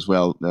audience as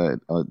well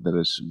that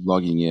is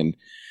logging in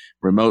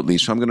remotely.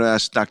 So I'm going to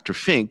ask Dr.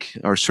 Fink,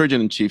 our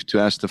Surgeon-in-Chief, to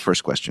ask the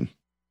first question.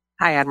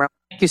 Hi, Admiral.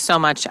 Thank you so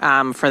much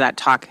for that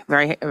talk.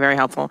 Very, very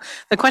helpful.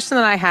 The question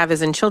that I have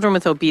is, in children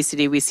with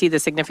obesity, we see the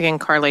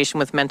significant correlation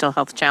with mental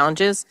health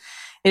challenges.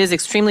 It is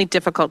extremely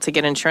difficult to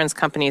get insurance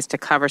companies to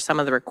cover some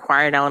of the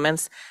required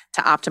elements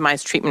to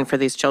optimize treatment for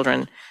these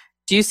children.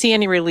 Do you see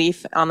any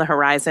relief on the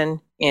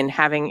horizon in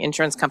having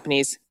insurance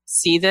companies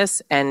see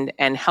this and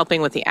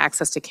helping with the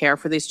access to care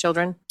for these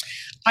children?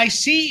 I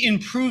see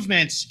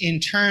improvements in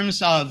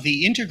terms of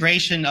the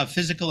integration of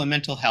physical and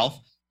mental health,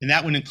 and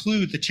that would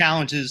include the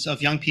challenges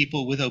of young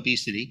people with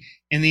obesity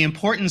and the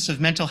importance of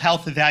mental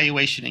health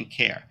evaluation and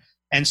care.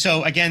 And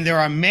so, again, there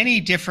are many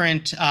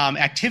different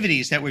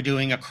activities that we're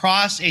doing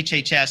across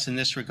HHS in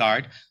this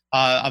regard.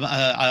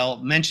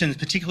 I'll mention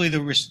particularly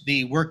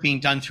the work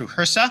being done through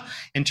HRSA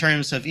in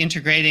terms of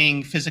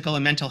integrating physical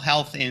and mental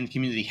health in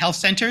community health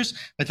centers,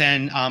 but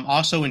then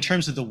also in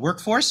terms of the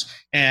workforce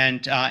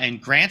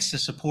and grants to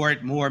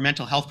support more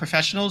mental health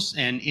professionals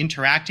and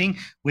interacting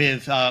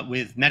with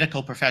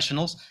medical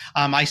professionals.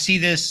 I see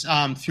this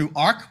through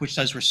ARC, which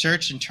does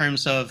research in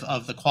terms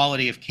of the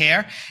quality of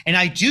care, and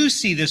I do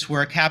see this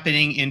work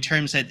happening in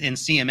terms of in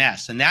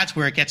CMS, and that's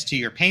where it gets to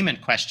your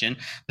payment question,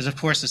 because of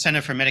course the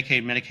Center for Medicaid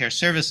and Medicare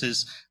Services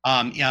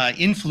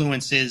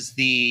influences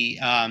the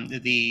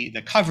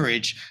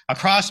coverage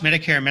across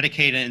Medicare and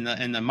Medicaid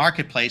in the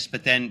marketplace,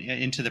 but then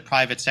into the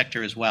private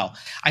sector as well.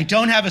 I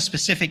don't have a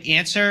specific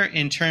answer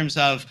in terms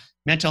of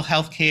mental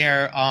health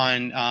care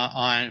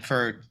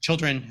for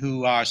children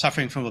who are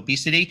suffering from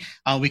obesity.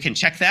 We can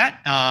check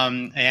that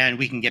and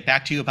we can get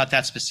back to you about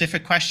that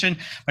specific question.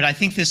 But I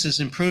think this is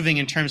improving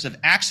in terms of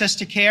access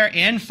to care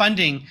and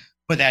funding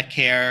for that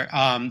care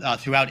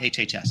throughout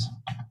HHS.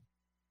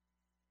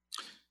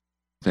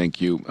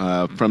 Thank you.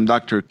 From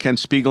Dr. Ken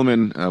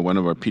Spiegelman, one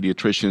of our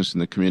pediatricians in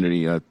the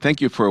community,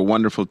 thank you for a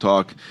wonderful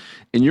talk.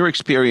 In your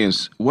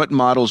experience, what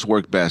models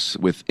work best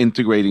with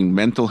integrating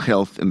mental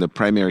health in the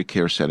primary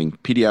care setting?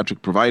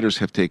 Pediatric providers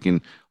have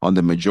taken on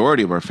the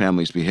majority of our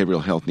families'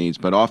 behavioral health needs,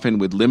 but often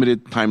with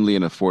limited, timely,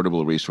 and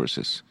affordable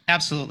resources.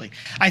 Absolutely.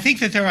 I think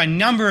that there are a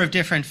number of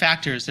different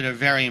factors that are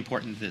very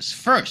important to this.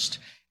 First,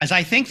 as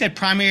I think that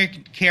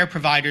primary care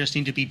providers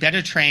need to be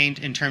better trained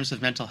in terms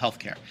of mental health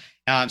care.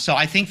 So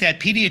I think that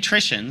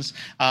pediatricians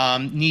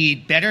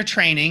need better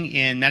training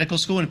in medical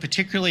school and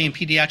particularly in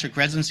pediatric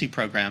residency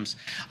programs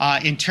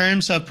in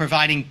terms of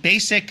providing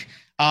basic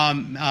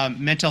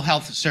mental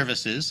health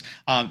services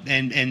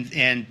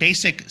and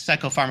basic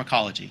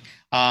psychopharmacology.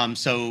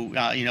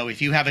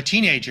 If you have a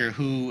teenager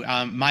who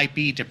might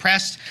be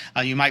depressed,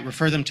 you might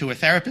refer them to a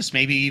therapist,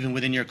 maybe even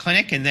within your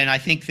clinic. And then I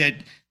think that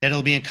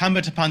it'll be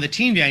incumbent upon the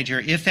teenager,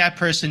 if that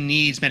person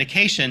needs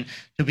medication,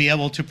 to be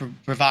able to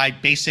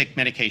provide basic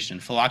medication,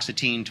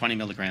 fluoxetine 20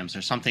 milligrams,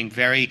 or something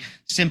very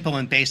simple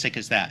and basic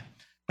as that.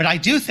 But I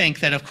do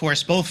think that, of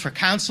course, both for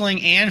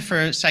counseling and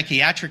for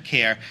psychiatric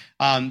care,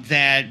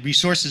 that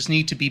resources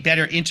need to be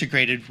better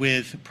integrated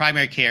with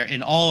primary care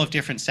in all of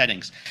different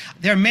settings.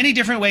 There are many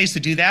different ways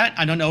to do that.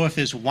 I don't know if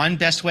there's one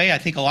best way. I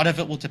think a lot of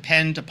it will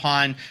depend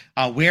upon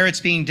where it's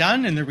being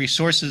done and the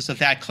resources of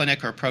that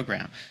clinic or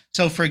program.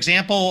 So, for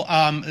example,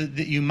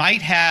 you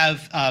might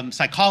have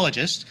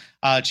psychologists,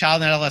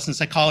 child and adolescent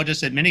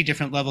psychologists at many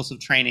different levels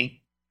of training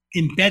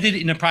embedded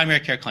in a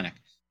primary care clinic,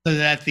 so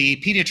that the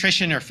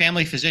pediatrician or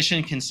family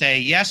physician can say,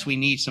 yes, we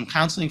need some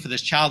counseling for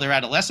this child or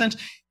adolescent,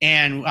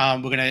 and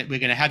we're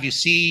gonna have you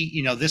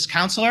see, this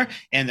counselor,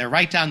 and they're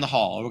right down the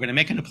hall. Or we're gonna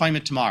make an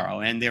appointment tomorrow,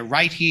 and they're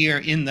right here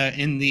in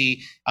the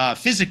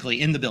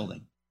physically in the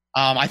building.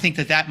 I think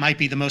that might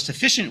be the most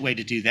efficient way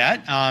to do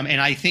that, and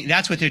I think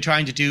that's what they're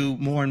trying to do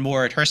more and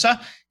more at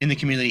HRSA in the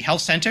community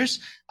health centers.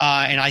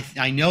 And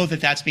I know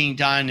that that's being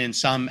done in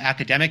some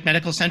academic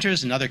medical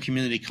centers and other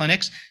community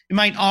clinics. It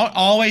might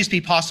always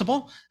be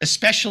possible,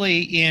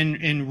 especially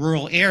in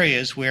rural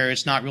areas where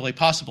it's not really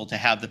possible to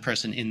have the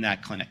person in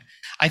that clinic.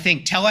 I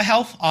think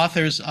telehealth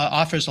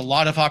offers a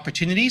lot of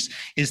opportunities,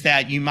 is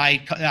that you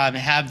might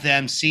have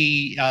them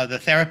see the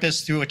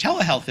therapist through a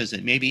telehealth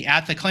visit, maybe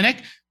at the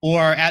clinic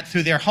or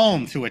through their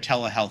home through a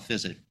telehealth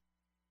visit.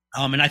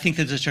 And I think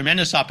there's a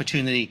tremendous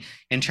opportunity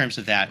in terms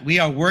of that. We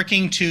are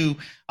working to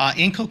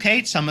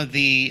inculcate some of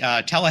the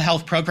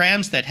telehealth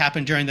programs that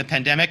happened during the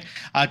pandemic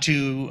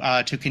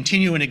to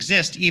continue and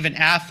exist even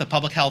after the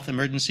public health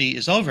emergency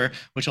is over,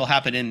 which will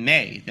happen in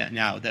May,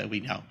 now that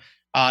we know,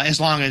 as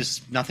long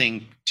as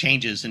nothing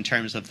changes in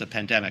terms of the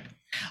pandemic.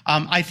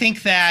 I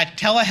think that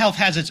telehealth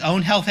has its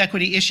own health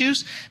equity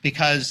issues,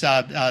 because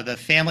the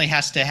family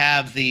has to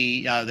have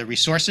the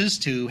resources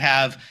to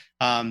have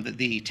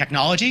the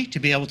technology to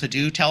be able to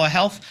do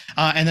telehealth.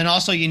 And then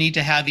also you need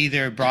to have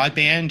either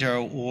broadband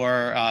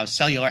or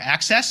cellular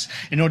access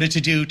in order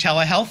to do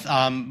telehealth,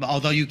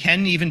 although you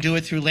can even do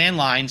it through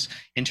landlines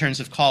in terms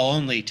of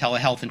call-only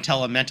telehealth and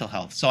telemental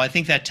health. So I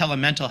think that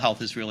telemental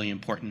health is really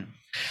important.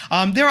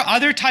 There are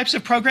other types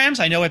of programs.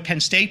 I know at Penn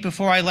State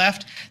before I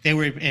left, they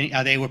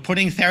were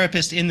putting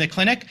therapists in the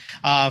clinic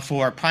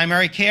for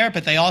primary care,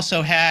 but they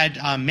also had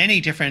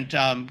many different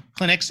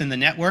clinics in the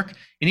network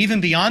and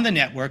even beyond the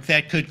network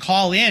that could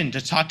call in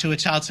to talk to a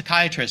child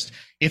psychiatrist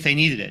if they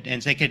needed it,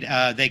 and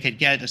they could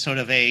get a sort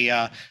of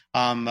a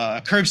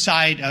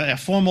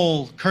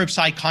formal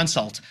curbside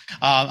consult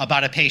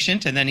about a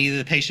patient, and then either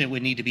the patient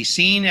would need to be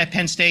seen at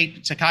Penn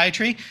State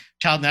Psychiatry,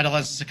 child and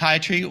adolescent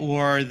psychiatry,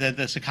 or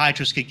the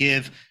psychiatrist could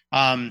give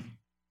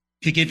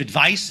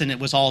advice, and it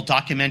was all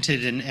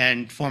documented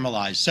and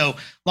formalized. So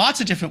lots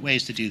of different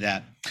ways to do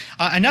that.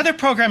 Another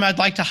program I'd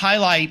like to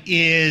highlight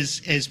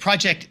is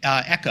Project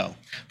ECHO.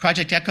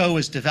 Project ECHO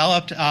was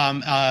developed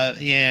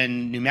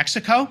in New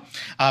Mexico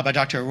by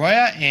Dr.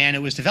 Arroyo, and it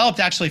was developed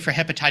actually for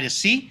hepatitis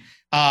C.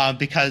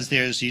 Because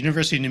there's the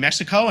University of New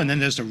Mexico, and then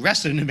there's the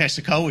rest of New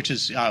Mexico, which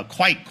is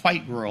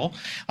quite rural.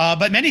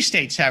 But many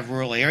states have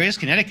rural areas.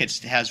 Connecticut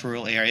has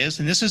rural areas,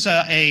 and this is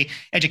a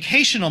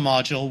educational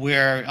module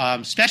where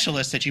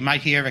specialists that you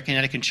might hear at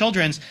Connecticut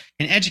Children's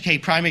can educate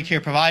primary care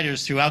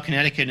providers throughout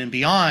Connecticut and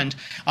beyond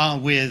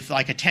with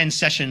like a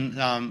 10-session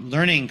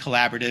learning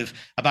collaborative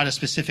about a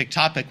specific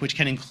topic, which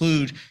can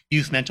include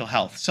youth mental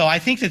health. So I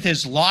think that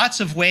there's lots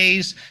of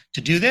ways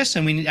to do this,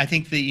 and I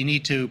think that you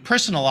need to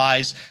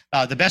personalize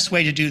the best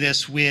way to do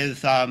this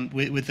with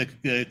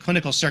the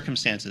clinical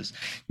circumstances.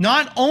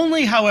 Not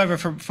only, however,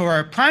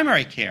 for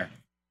primary care.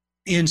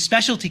 In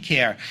specialty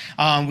care,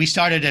 we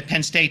started at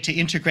Penn State to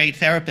integrate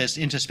therapists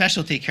into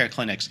specialty care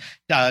clinics,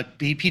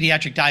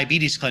 pediatric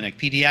diabetes clinic,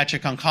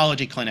 pediatric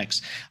oncology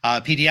clinics,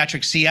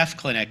 pediatric CF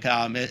clinic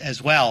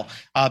as well,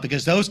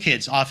 because those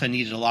kids often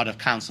needed a lot of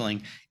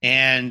counseling,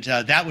 and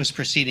that was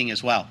proceeding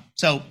as well.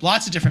 So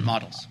lots of different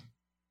models.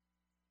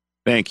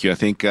 Thank you. I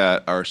think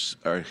our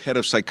head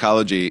of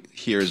psychology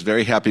here is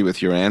very happy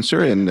with your answer,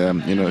 and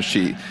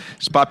she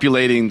is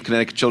populating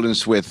Connecticut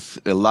Children's with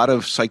a lot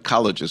of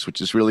psychologists,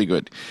 which is really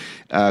good.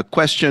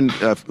 Question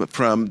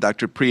from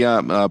Dr.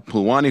 Priya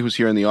Pulwani, who's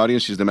here in the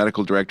audience. She's the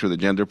medical director of the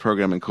Gender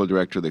Program and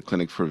co-director of the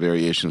Clinic for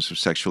Variations of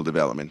Sexual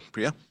Development.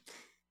 Priya?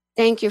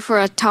 Thank you for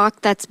a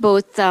talk that's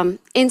both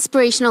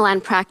inspirational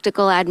and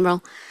practical,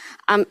 Admiral.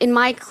 In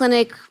my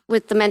clinic,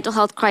 with the mental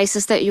health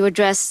crisis that you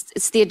addressed,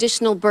 it's the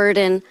additional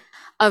burden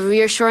of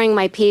reassuring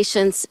my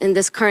patients in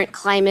this current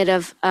climate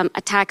of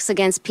attacks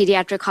against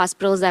pediatric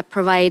hospitals that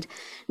provide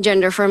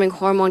gender-affirming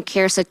hormone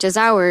care such as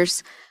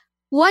ours.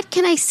 What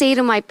can I say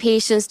to my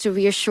patients to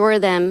reassure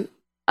them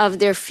of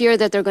their fear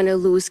that they're going to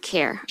lose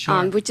care,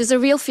 Sure. Which is a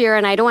real fear,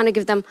 and I don't want to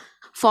give them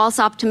false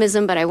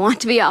optimism, but I want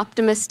to be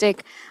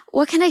optimistic.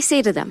 What can I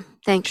say to them?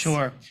 Thanks.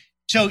 Sure.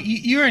 So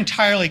you're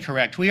entirely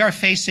correct. We are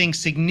facing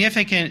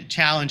significant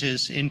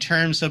challenges in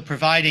terms of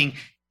providing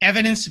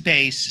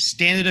evidence-based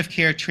standard of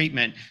care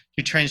treatment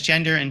to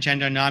transgender and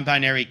gender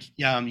non-binary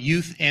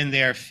youth and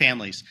their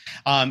families.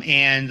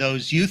 And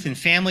those youth and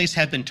families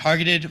have been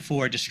targeted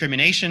for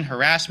discrimination,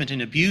 harassment,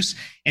 and abuse.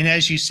 And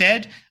as you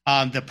said,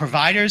 The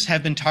providers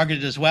have been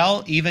targeted as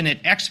well, even at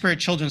expert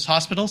children's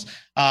hospitals,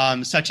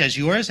 such as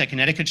yours at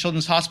Connecticut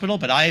Children's Hospital.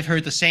 But I've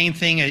heard the same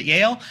thing at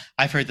Yale.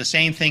 I've heard the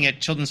same thing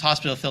at Children's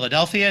Hospital of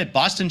Philadelphia, at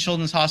Boston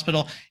Children's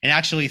Hospital, and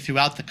actually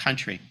throughout the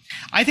country.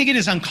 I think it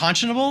is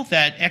unconscionable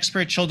that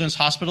expert children's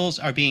hospitals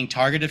are being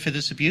targeted for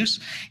this abuse.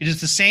 It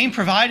is the same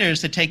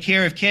providers that take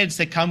care of kids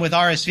that come with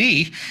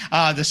RSV,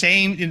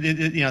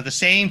 the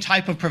same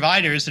type of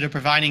providers that are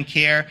providing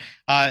care,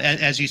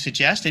 as you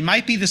suggest. It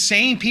might be the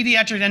same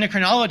pediatric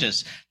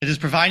endocrinologist that is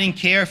providing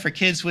care for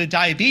kids with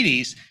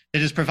diabetes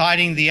that is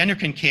providing the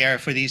endocrine care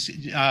for these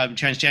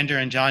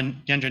transgender and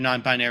gender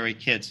non-binary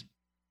kids.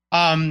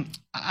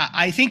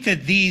 I think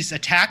that these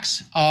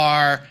attacks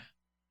are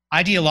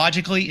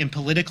ideologically and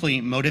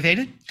politically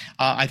motivated.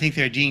 I think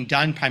they're being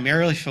done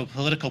primarily for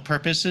political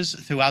purposes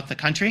throughout the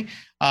country.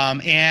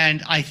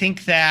 And I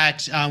think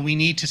that we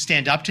need to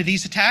stand up to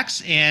these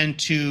attacks and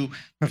to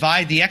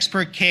provide the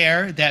expert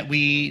care that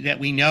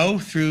we know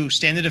through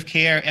standard of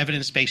care,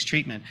 evidence-based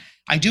treatment.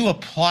 I do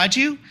applaud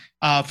you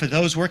for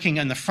those working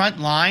on the front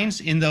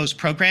lines in those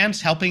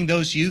programs, helping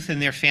those youth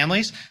and their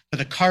families, for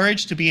the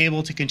courage to be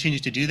able to continue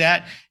to do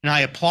that. And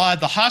I applaud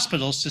the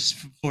hospitals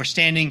for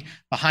standing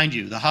behind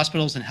you, the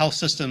hospitals and health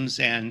systems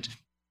and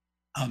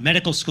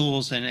medical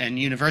schools and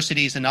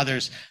universities and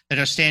others that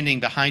are standing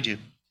behind you.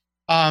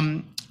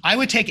 I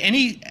would take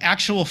any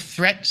actual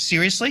threat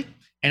seriously,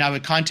 and I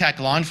would contact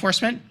law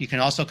enforcement. You can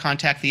also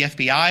contact the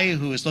FBI,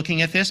 who is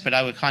looking at this, but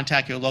I would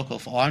contact your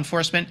local law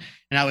enforcement,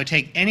 and I would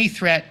take any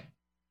threat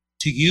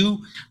to you,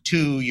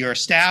 to your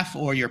staff,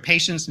 or your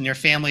patients and their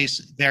families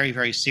very,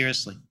 very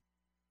seriously.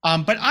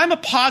 But I'm a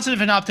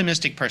positive and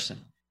optimistic person,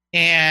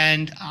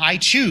 and I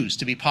choose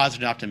to be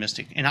positive and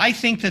optimistic. And I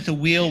think that the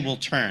wheel will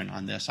turn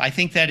on this. I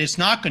think that it's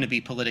not going to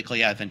be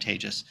politically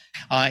advantageous.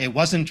 It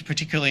wasn't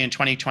particularly in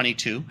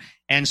 2022.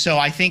 And so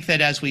I think that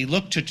as we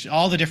look to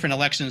all the different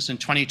elections in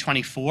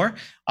 2024,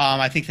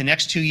 I think the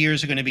next 2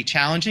 years are going to be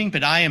challenging,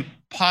 but I am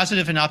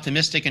positive and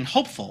optimistic and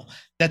hopeful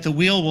that the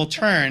wheel will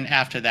turn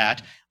after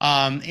that,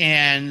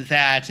 and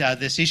that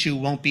this issue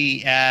won't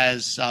be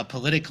as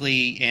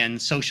politically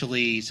and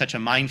socially such a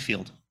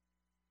minefield.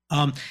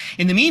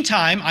 In the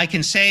meantime, I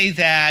can say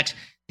that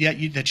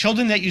the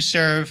children that you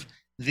serve,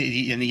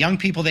 and the young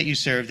people that you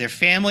serve, their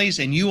families,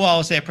 and you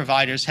all as their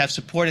providers have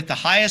support at the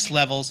highest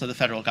levels of the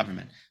federal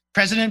government.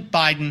 President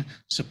Biden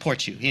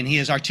supports you, and he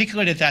has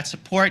articulated that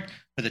support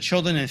for the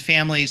children and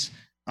families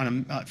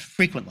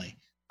frequently.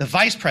 The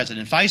Vice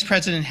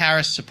President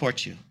Harris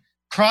supports you.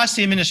 Across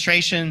the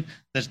administration,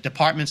 the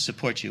departments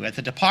support you. At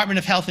the Department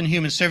of Health and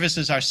Human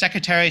Services, our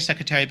Secretary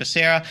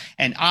Becerra,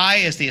 and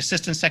I, as the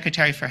Assistant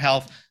Secretary for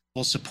Health,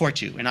 will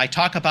support you. And I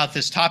talk about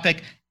this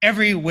topic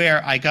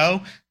everywhere I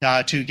go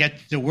to get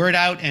the word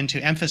out and to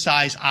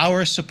emphasize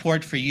our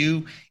support for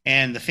you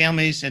and the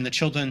families and the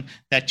children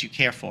that you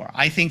care for.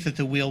 I think that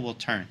the wheel will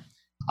turn.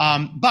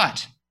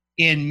 But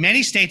in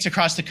many states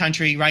across the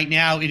country right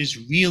now, it is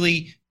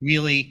really,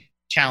 really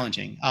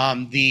challenging.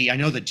 I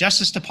know the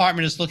Justice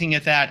Department is looking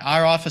at that.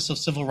 Our Office of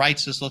Civil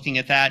Rights is looking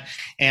at that,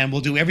 and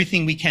we'll do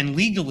everything we can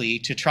legally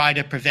to try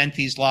to prevent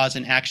these laws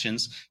and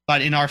actions.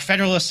 But in our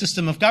federalist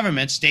system of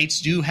government,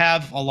 states do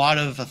have a lot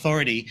of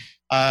authority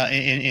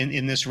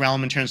in this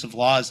realm in terms of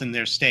laws in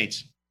their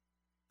states.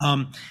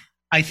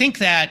 I think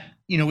that,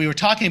 we were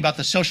talking about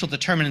the social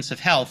determinants of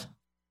health.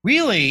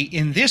 Really,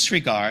 in this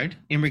regard,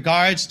 in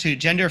regards to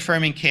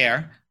gender-affirming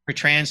care for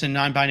trans and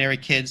non-binary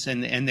kids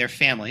and their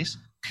families,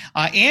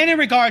 and in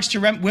regards to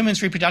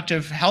women's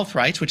reproductive health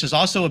rights, which is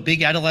also a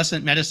big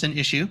adolescent medicine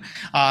issue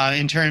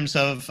in terms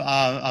of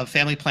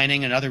family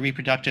planning and other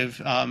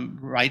reproductive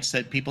rights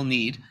that people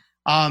need,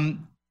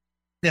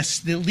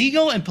 the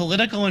legal and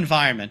political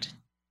environment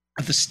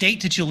of the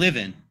state that you live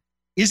in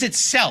is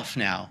itself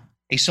now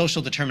a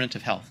social determinant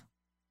of health.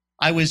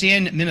 I was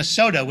in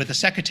Minnesota with the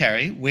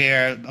secretary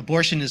where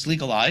abortion is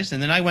legalized,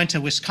 and then I went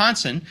to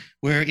Wisconsin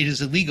where it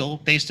is illegal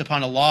based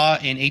upon a law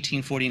in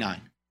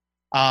 1849.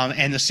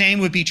 And the same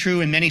would be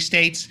true in many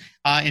states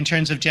in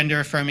terms of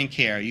gender-affirming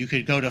care. You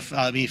could go to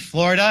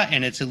Florida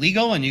and it's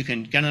illegal, and you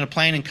can get on a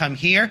plane and come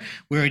here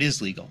where it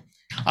is legal.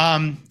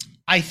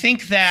 I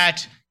think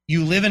that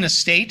you live in a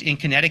state in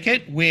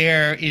Connecticut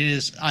where it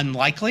is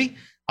unlikely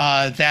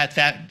that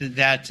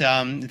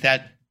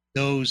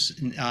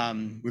those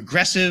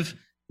regressive,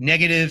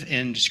 negative,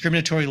 and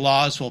discriminatory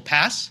laws will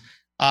pass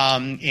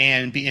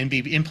and be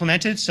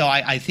implemented. So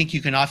I think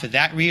you can offer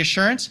that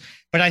reassurance.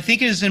 But I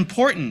think it is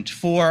important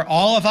for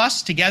all of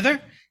us together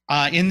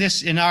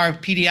in our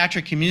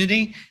pediatric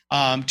community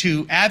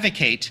to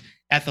advocate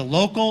at the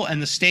local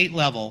and the state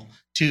level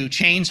to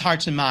change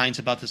hearts and minds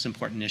about this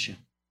important issue.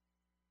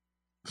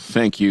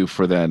 Thank you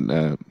for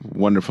that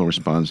wonderful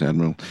response,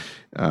 Admiral.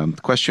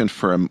 Question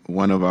from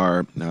one of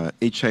our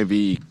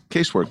HIV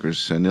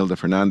caseworkers, Nilda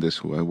Fernandez,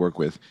 who I work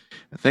with.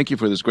 Thank you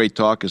for this great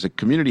talk. As a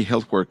community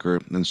health worker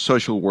and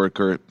social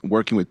worker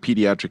working with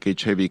pediatric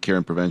HIV care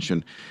and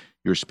prevention,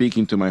 you're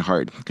speaking to my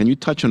heart. Can you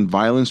touch on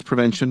violence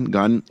prevention,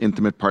 gun,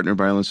 intimate partner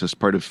violence as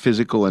part of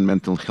physical and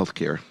mental health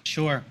care?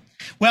 Sure.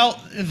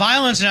 Well,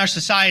 violence in our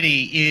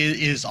society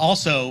is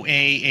also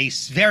a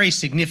very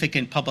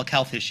significant public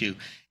health issue.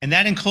 And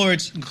that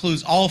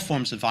includes all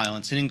forms of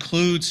violence. It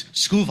includes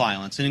school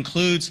violence. It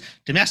includes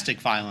domestic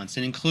violence.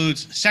 It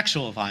includes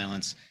sexual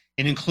violence.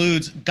 It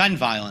includes gun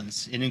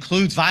violence. It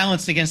includes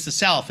violence against the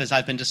self, as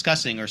I've been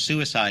discussing, or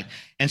suicide.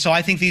 And so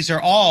I think these are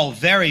all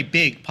very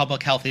big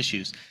public health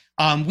issues.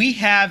 We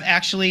have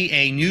actually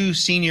a new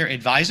senior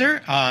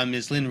advisor,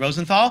 Ms. Lynn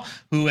Rosenthal,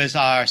 who is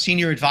our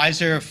senior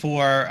advisor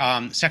for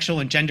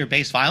sexual and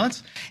gender-based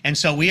violence. And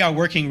so we are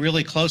working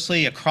really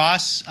closely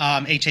across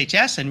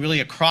HHS and really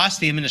across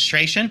the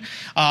administration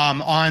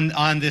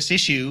on this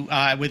issue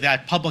with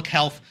that public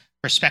health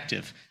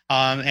perspective.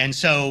 And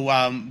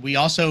so we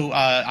also,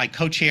 I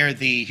co-chair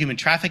the Human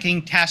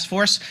Trafficking Task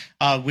Force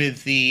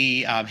with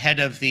the head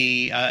of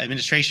the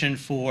Administration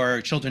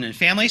for Children and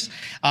Families.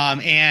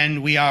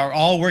 And we are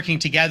all working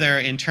together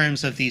in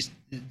terms of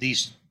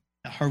these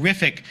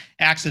horrific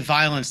acts of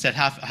violence that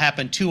have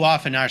happened too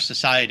often in our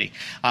society.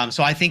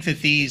 So I think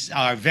that these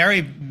are very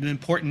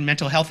important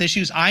mental health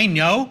issues. I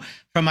know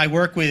from my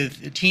work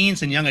with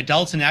teens and young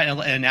adults in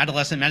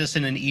adolescent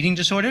medicine and eating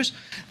disorders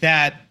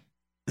that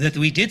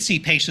we did see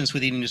patients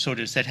with eating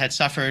disorders that had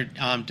suffered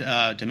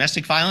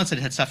domestic violence, that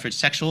had suffered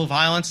sexual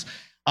violence,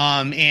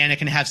 and it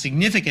can have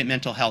significant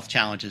mental health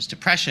challenges,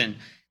 depression,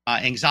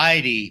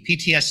 anxiety,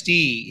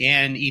 PTSD,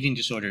 and eating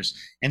disorders.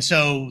 And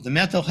so the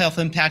mental health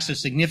impacts are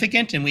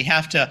significant, and we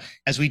have to,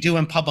 as we do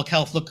in public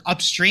health, look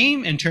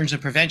upstream in terms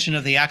of prevention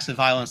of the acts of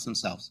violence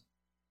themselves.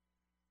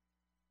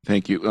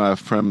 Thank you.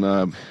 From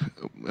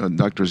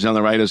Dr.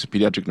 Zelneritis, a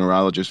pediatric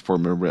neurologist,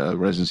 former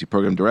residency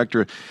program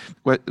director.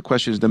 The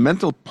question is, the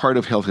mental part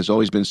of health has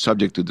always been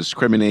subject to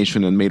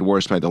discrimination and made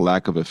worse by the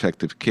lack of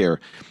effective care.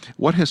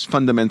 What has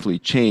fundamentally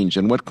changed,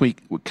 and what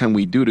can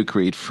we do to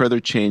create further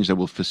change that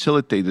will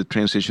facilitate the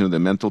transition of the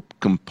mental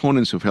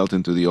components of health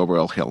into the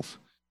overall health?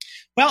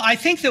 Well, I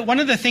think that one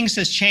of the things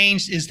that's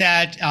changed is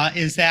that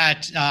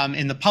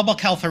in the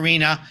public health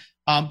arena,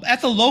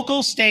 at the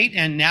local, state,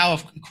 and now,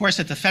 of course,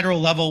 at the federal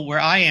level where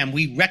I am,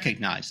 we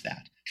recognize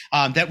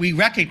that we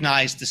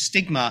recognize the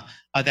stigma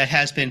that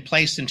has been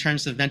placed in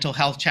terms of mental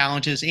health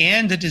challenges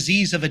and the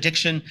disease of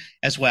addiction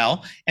as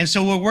well. And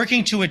so we're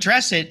working to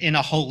address it in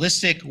a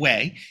holistic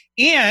way.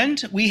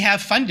 And we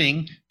have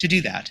funding to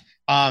do that.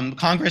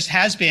 Congress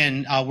has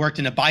been worked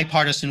in a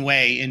bipartisan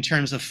way in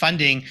terms of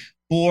funding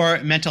for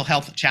mental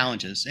health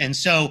challenges. And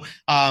so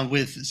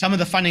with some of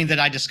the funding that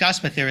I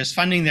discussed, but there is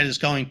funding that is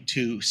going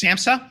to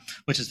SAMHSA,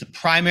 which is the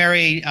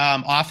primary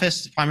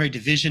office, the primary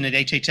division at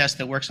HHS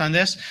that works on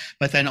this,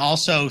 but then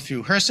also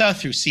through HRSA,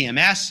 through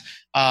CMS,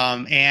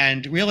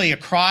 and really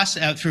across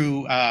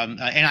through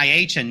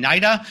NIH and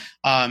NIDA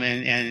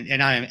and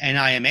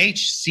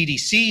NIMH,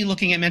 CDC,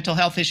 looking at mental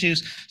health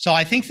issues. So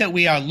I think that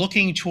we are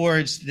looking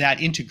towards that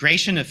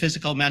integration of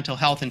physical mental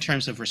health in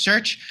terms of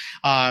research,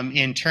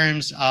 in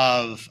terms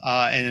of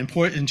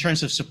in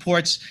terms of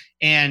supports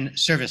and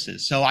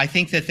services. So I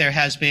think that there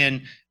has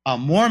been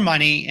more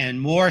money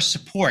and more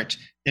support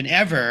than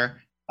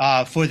ever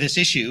for this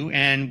issue,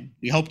 and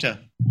we hope to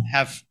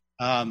have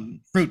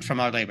fruit from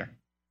our labor.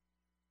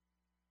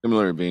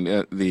 Similar vein,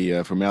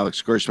 from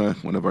Alex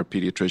Gershma, one of our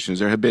pediatricians,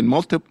 there have been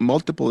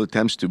multiple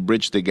attempts to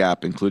bridge the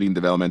gap, including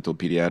developmental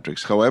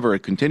pediatrics. However, a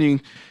continuing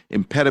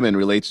impediment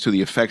relates to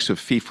the effects of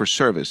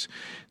fee-for-service.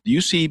 Do you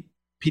see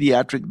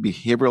pediatric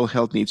behavioral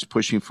health needs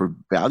pushing for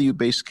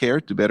value-based care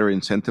to better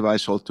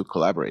incentivize all to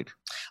collaborate?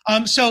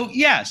 So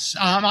yes,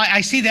 I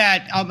see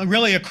that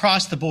really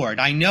across the board.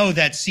 I know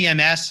that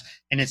CMS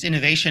and its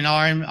innovation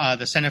arm,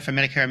 the Center for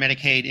Medicare and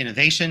Medicaid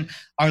Innovation,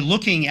 are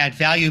looking at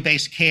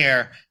value-based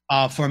care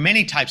for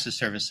many types of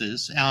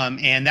services,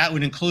 and that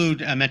would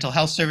include mental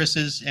health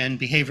services and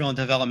behavioral and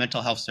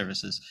developmental health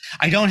services.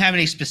 I don't have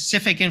any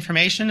specific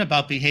information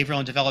about behavioral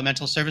and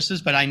developmental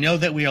services, but I know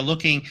that we are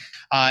looking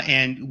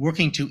and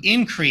working to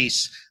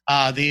increase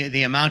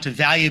the amount of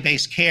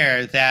value-based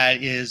care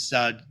that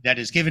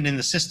is given in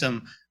the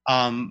system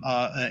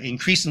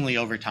increasingly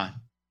over time.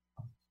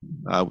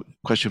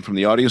 Question from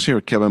the audience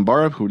here, Kevin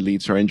Barra, who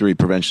leads our Injury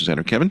Prevention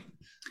Center. Kevin?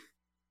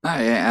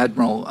 Hi,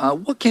 Admiral.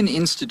 What can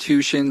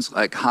institutions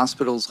like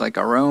hospitals like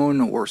our own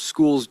or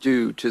schools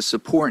do to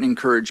support and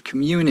encourage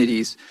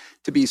communities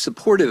to be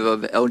supportive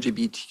of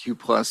LGBTQ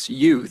plus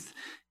youth?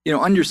 You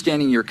know,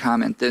 understanding your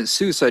comment that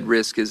suicide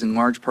risk is in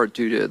large part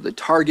due to the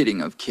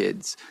targeting of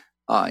kids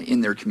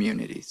in their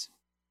communities.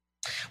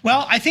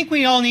 Well, I think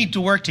we all need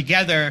to work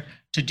together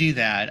to do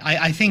that.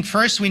 I think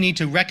first we need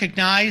to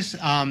recognize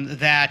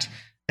that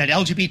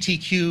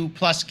LGBTQ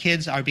plus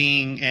kids are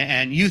being,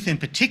 and youth in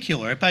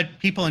particular, but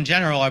people in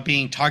general, are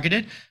being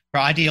targeted for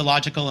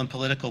ideological and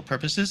political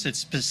purposes. It's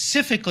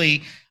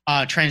specifically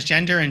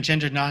transgender and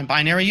gender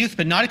non-binary youth,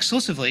 but not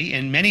exclusively.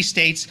 In many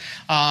states,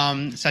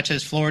 such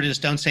as Florida's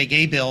Don't Say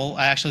Gay bill,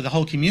 actually the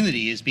whole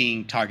community is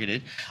being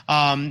targeted.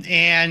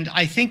 And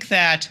I think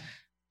that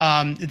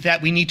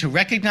we need to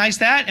recognize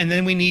that, and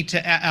then we need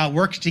to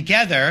work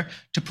together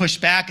to push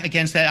back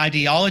against that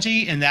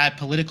ideology and that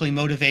politically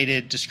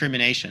motivated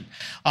discrimination.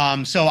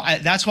 So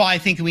that's why I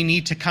think we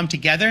need to come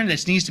together, and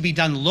this needs to be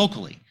done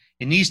locally.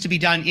 It needs to be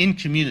done in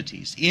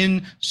communities,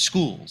 in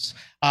schools.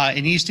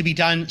 It needs to be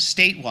done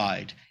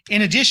statewide.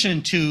 In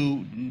addition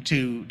to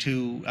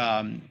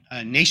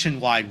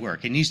nationwide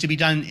work, it needs to be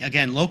done,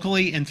 again,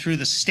 locally and through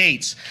the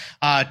states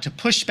to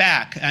push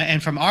back,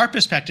 and from our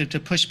perspective, to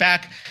push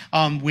back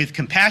with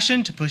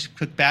compassion, to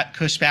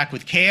push back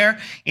with care,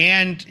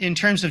 and in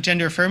terms of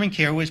gender-affirming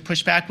care, with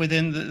push back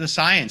within the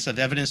science of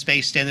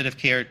evidence-based standard of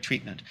care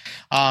treatment.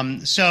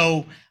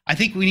 So I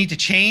think we need to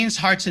change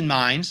hearts and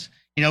minds.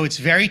 You know, it's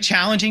very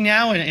challenging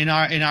now in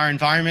our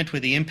environment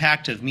with the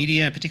impact of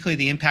media, particularly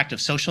the impact of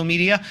social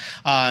media,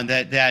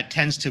 that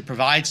tends to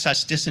provide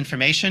such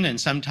disinformation and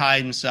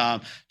sometimes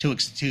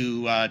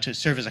to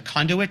serve as a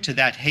conduit to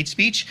that hate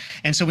speech.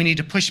 And so we need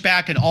to push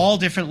back at all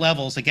different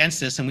levels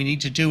against this, and we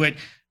need to do it.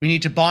 We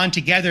need to bond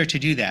together to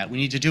do that. We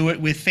need to do it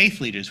with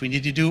faith leaders. We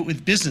need to do it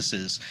with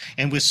businesses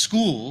and with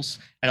schools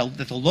at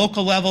the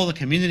local level, the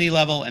community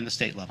level, and the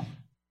state level.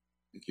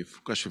 Thank you.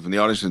 Question from the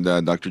audience,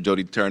 and Dr.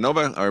 Jody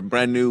Terranova, our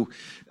brand new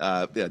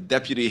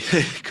Deputy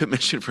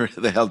Commissioner for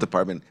the Health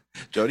Department.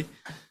 Jody?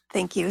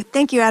 Thank you.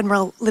 Thank you,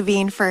 Admiral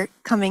Levine, for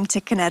coming to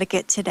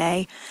Connecticut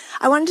today.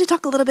 I wanted to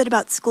talk a little bit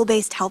about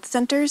school-based health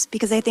centers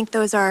because I think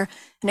those are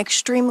an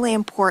extremely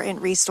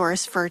important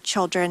resource for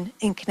children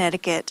in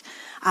Connecticut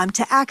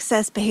to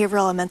access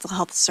behavioral and mental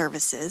health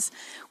services.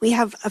 We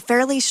have a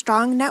fairly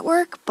strong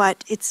network,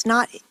 but it's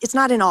not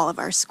in all of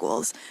our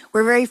schools.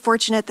 We're very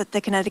fortunate that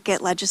the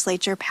Connecticut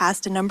legislature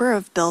passed a number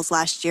of bills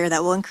last year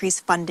that will increase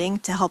funding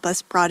to help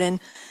us broaden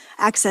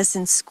access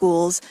in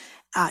schools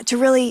to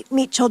really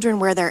meet children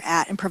where they're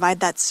at and provide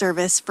that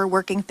service for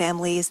working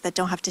families that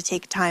don't have to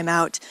take time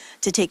out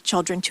to take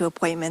children to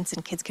appointments,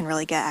 and kids can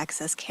really get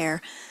access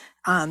care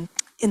in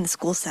the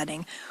school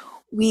setting.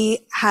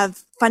 We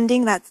have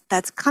funding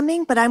that's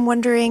coming, but I'm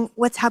wondering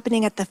what's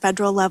happening at the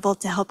federal level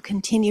to help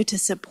continue to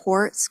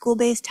support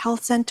school-based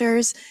health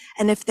centers,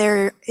 and if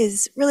there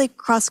is really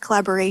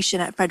cross-collaboration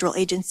at federal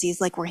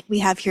agencies like we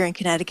have here in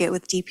Connecticut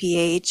with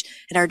DPH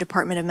and our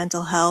Department of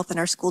Mental Health and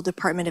our School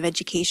Department of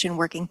Education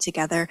working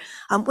together.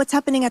 What's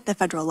happening at the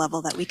federal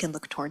level that we can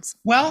look towards?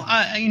 Well,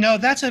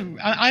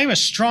 I'm a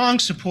strong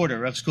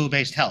supporter of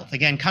school-based health.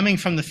 Again, coming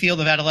from the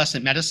field of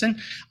adolescent medicine,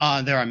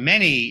 there are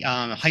many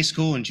high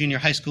school and junior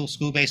high school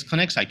school-based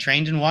clinics. I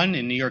trained in one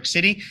in New York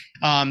City,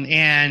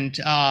 and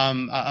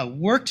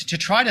worked to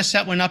try to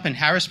set one up in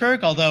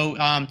Harrisburg, although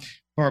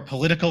for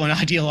political and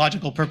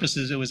ideological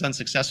purposes it was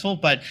unsuccessful.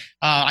 But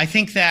I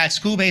think that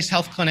school-based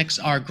health clinics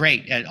are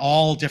great at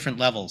all different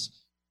levels.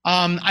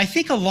 I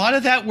think a lot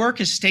of that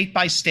work is state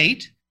by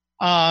state.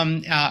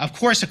 Of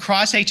course,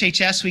 across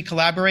HHS we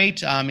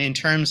collaborate in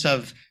terms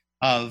of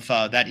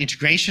that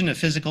integration of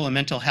physical and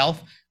mental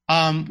health.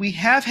 We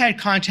have had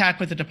contact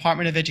with the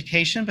Department of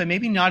Education, but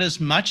maybe not as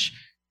much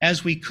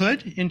as we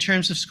could in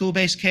terms of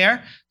school-based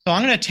care. So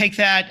I'm going to take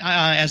that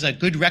as a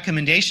good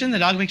recommendation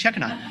that I'll be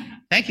checking on.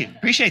 Thank you.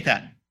 Appreciate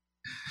that.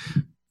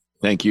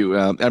 Thank you.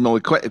 Admiral,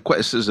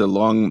 this is a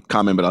long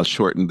comment, but I'll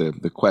shorten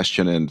the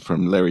question. And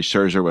from Larry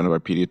Scherzer, one of our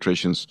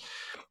pediatricians,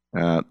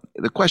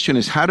 the question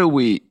is, how do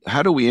we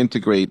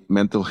integrate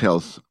mental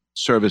health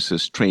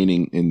services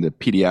training in the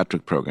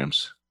pediatric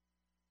programs?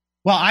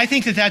 Well, I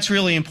think that that's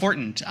really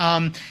important,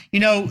 and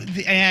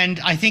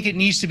I think it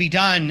needs to be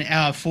done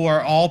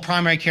for all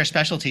primary care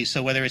specialties.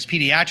 So whether it's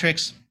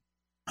pediatrics,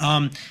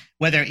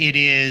 whether it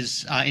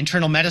is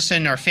internal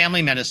medicine or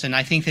family medicine,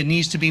 I think there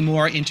needs to be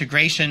more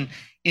integration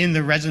in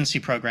the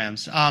residency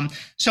programs.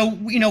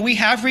 We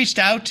have reached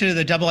out to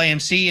the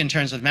AAMC in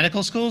terms of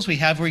medical schools. We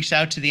have reached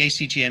out to the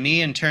ACGME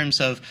in terms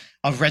of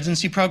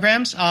residency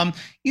programs. As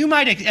you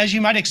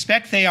might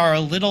expect, they are a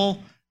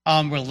little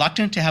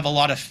reluctant to have a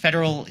lot of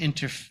federal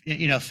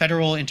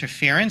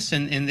interference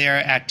in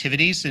their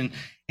activities and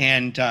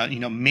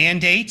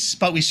mandates.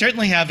 But we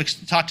certainly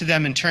have talked to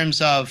them in terms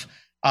of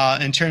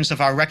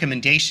our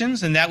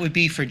recommendations, and that would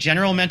be for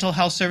general mental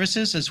health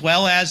services as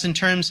well as in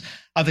terms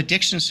of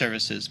addiction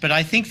services. But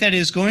I think that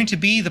is going to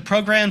be the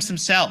programs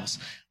themselves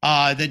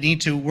that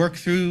need to work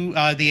through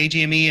the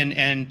AGME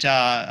and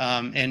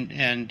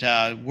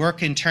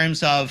work in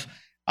terms of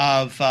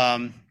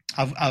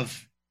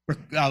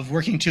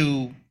working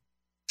to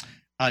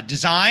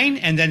design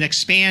and then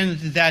expand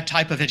that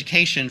type of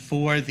education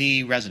for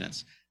the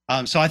residents.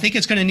 So I think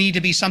it's going to need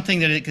to be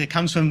something that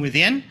comes from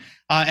within,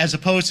 as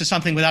opposed to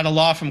something without a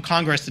law from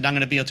Congress that I'm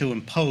going to be able to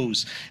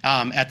impose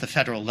at the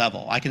federal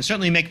level. I can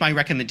certainly make my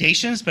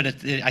recommendations, but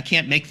I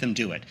can't make them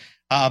do it.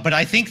 But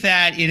I think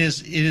that it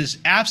is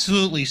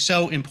absolutely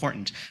so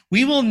important.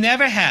 We will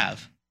never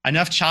have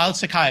enough child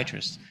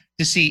psychiatrists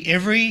to see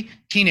every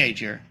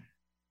teenager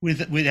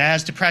with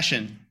has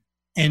depression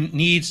and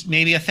needs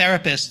maybe a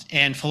therapist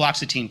and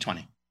fluoxetine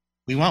 20.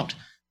 We won't.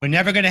 We're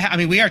never going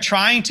to we are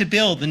trying to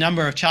build the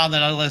number of child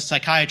and adolescent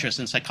psychiatrists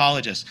and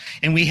psychologists.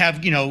 And we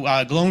have,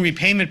 loan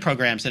repayment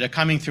programs that are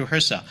coming through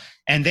HRSA,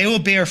 and they will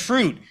bear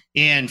fruit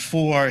in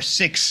 4,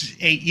 6,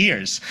 8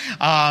 years.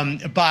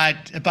 But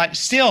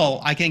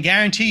still, I can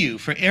guarantee you,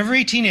 for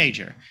every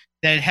teenager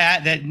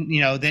that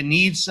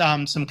needs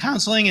some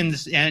counseling, and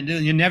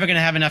you're never going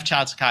to have enough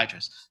child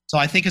psychiatrists. So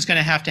I think it's going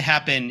to have to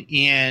happen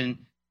in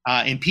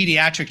in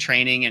pediatric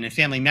training and in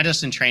family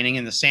medicine training,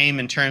 and the same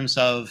in terms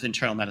of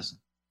internal medicine.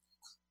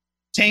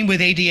 Same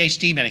with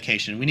ADHD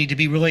medication. We need to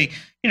be really,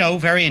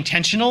 very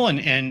intentional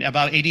and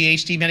about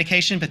ADHD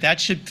medication, but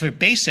that should, for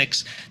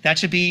basics, that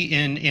should be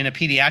in a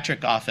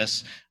pediatric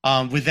office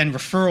with then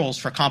referrals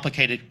for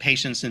complicated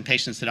patients and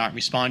patients that aren't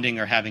responding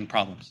or having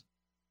problems.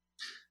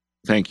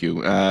 Thank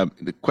you.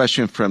 The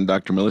question from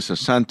Dr. Melissa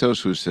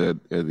Santos, who's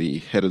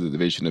the head of the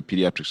Division of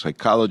Pediatric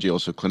Psychology,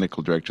 also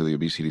clinical director of the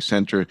Obesity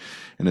Center,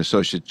 and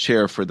associate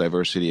chair for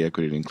Diversity,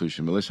 Equity, and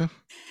Inclusion. Melissa?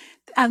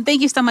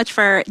 Thank you so much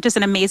for just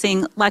an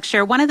amazing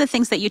lecture. One of the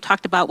things that you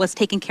talked about was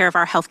taking care of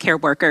our healthcare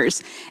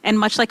workers. And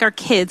much like our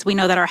kids, we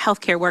know that our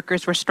healthcare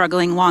workers were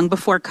struggling long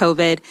before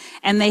COVID,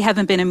 and they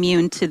haven't been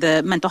immune to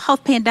the mental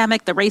health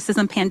pandemic, the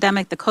racism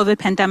pandemic, the COVID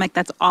pandemic.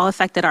 That's all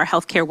affected our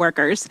healthcare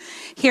workers.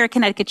 Here at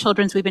Connecticut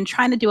Children's, we've been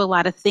trying to do a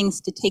lot of things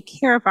to take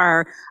care of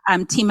our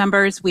team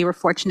members. We were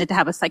fortunate to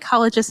have a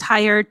psychologist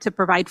hired to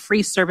provide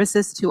free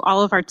services to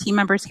all of our team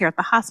members here at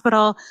the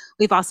hospital.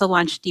 We've also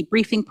launched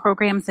debriefing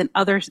programs and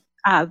other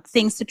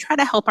things to try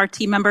to help our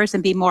team members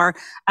and be more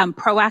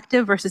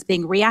proactive versus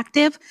being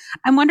reactive.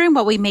 I'm wondering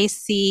what we may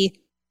see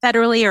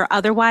federally or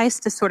otherwise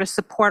to sort of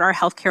support our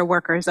healthcare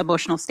workers'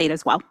 emotional state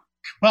as well.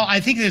 Well,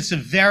 I think that's a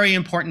very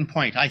important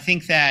point. I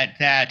think that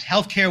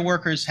healthcare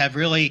workers have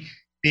really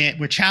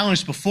were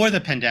challenged before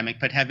the pandemic,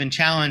 but have been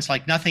challenged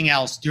like nothing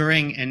else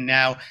during and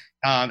now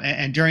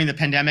and during the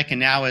pandemic, and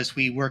now as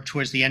we work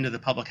towards the end of the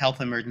public health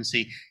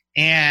emergency.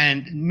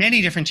 And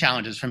many different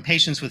challenges, from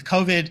patients with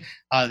COVID,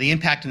 the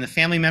impact on the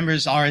family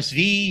members,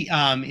 RSV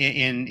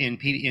in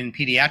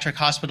pediatric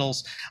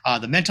hospitals,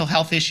 the mental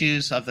health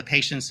issues of the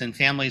patients and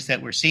families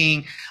that we're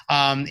seeing,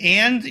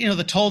 and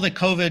the toll that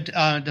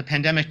COVID, the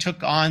pandemic,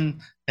 took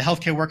on the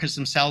healthcare workers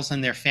themselves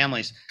and their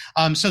families.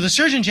 So the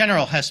Surgeon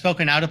General has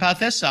spoken out about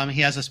this.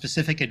 He has a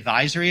specific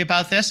advisory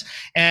about this.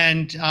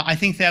 And I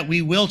think that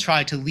we will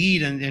try to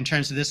lead in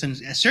terms of this, and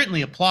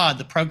certainly applaud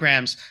the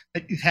programs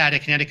that you've had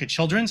at Connecticut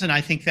Children's. And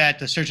I think that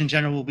the Surgeon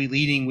General will be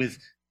leading with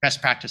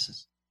best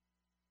practices.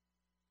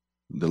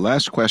 The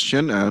last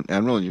question,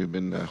 Admiral, you've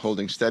been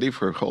holding steady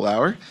for a whole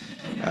hour.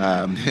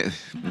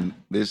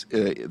 It's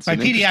my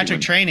pediatric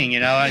training,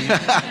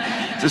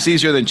 It's just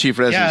easier than chief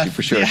residency,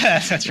 for sure.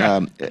 Yes, that's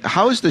right.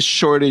 How is the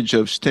shortage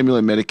of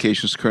stimulant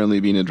medications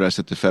currently being addressed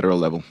at the federal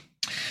level?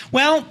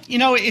 Well,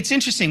 it's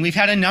interesting. We've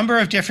had a number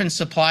of different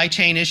supply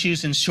chain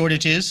issues and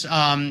shortages,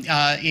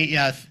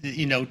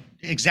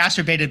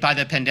 exacerbated by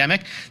the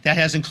pandemic. That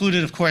has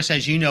included, of course,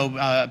 as you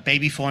know,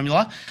 baby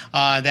formula.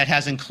 That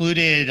has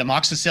included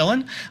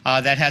amoxicillin.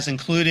 That has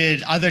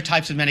included other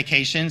types of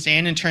medications,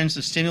 and in terms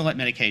of stimulant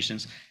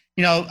medications.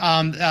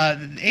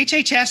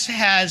 HHS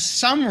has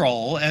some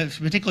role,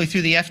 particularly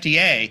through the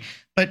FDA,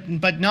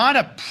 but not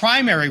a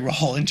primary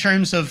role in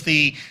terms of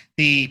the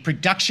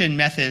production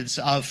methods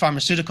of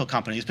pharmaceutical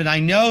companies. But I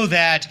know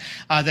that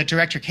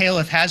Director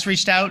Califf has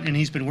reached out, and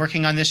he's been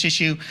working on this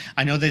issue.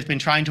 I know they've been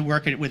trying to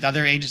work with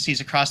other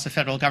agencies across the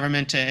federal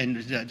government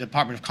and the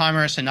Department of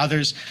Commerce and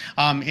others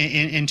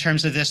in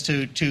terms of this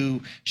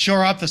to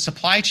shore up the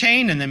supply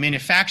chain and the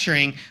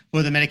manufacturing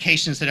for the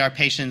medications that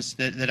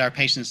our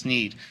patients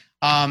need.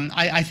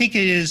 I think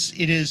it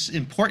is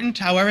important,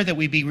 however, that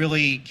we be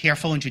really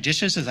careful and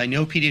judicious, as I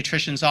know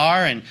pediatricians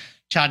are, and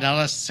child and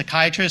adolescent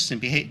psychiatrists and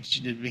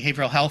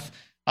behavioral health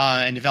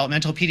and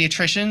developmental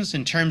pediatricians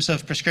in terms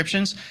of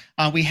prescriptions.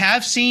 We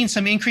have seen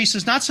some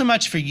increases, not so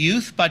much for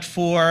youth, but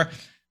for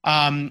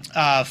young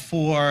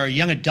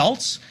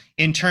adults,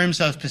 in terms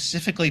of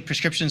specifically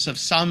prescriptions of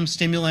some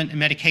stimulant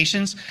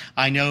medications.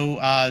 I know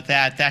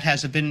that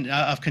has been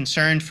of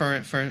concern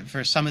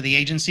for some of the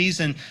agencies,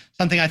 and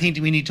something I think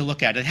we need to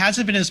look at. It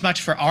hasn't been as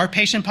much for our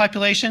patient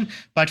population,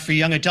 but for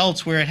young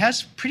adults, where it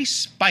has pretty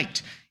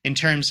spiked in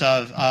terms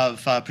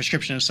of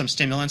prescription of some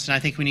stimulants. And I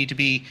think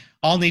we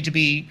all need to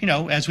be,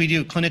 as we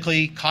do,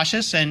 clinically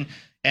cautious and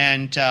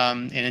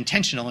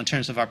intentional in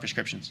terms of our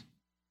prescriptions.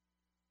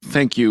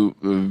 Thank you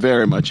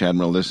very much,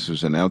 Admiral. This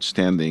was an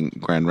outstanding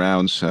Grand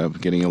Rounds.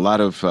 Getting a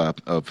lot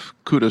of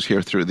kudos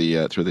here through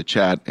the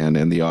chat and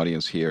in the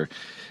audience here.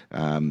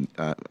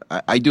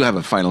 I do have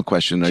a final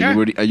question.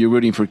 Sure. Are you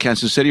rooting for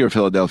Kansas City or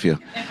Philadelphia?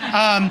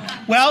 I'm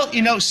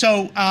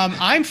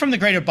from the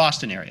greater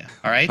Boston area,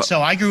 all right?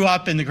 So I grew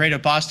up in the greater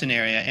Boston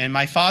area, and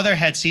my father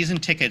had season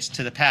tickets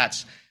to the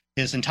Pats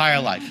his entire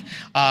life.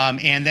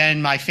 And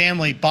then my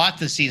family bought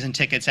the season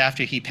tickets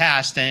after he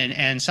passed,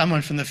 and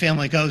someone from the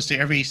family goes to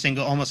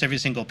almost every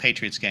single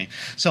Patriots game.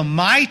 So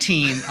my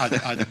team are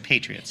the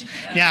Patriots.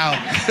 Now,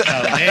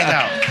 there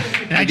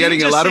you go. I'm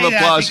getting a lot of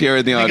applause here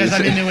in the audience.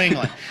 Because I'm in New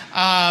England.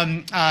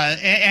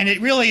 And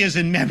it really is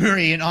in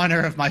memory and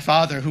honor of my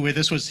father, who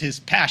this was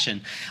his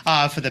passion,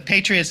 for the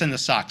Patriots and the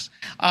Sox.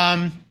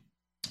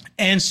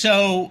 And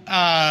so,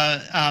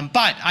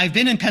 but I've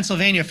been in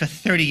Pennsylvania for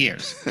 30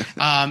 years.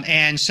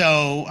 And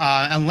so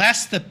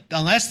unless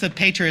the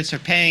Patriots are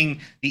paying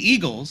the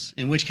Eagles,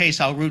 in which case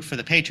I'll root for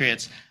the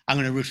Patriots, I'm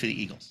going to root for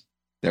the Eagles.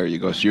 There you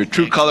go. So your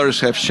true colors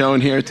have shown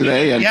here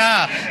today. And,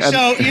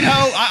 So,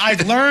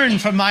 I've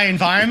learned from my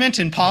environment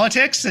in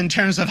politics in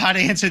terms of how to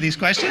answer these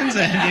questions.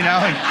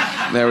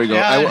 And, there we go.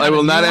 I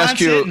will not ask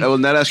you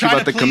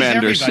about the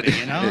commanders.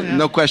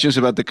 No questions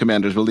about the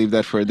commanders. We'll leave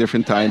that for a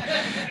different time.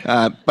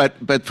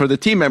 But for the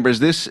team members,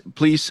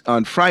 please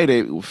on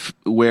Friday,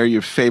 wear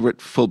your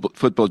favorite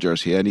football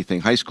jersey.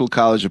 Anything, high school,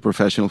 college, or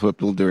professional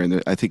football.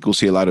 I think we'll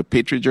see a lot of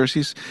Patriot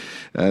jerseys.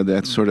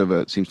 That sort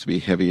of seems to be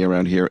heavy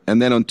around here.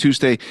 And then on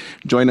Tuesday,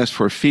 join us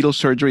for fetal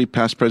surgery,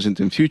 past, present,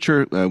 and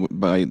future,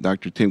 by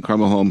Dr. Tim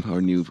Carmelholm,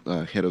 our new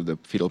head of the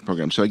fetal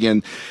program. So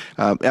again,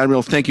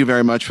 Admiral, thank you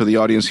very much for the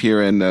audience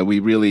here, and we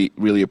really,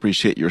 really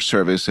appreciate your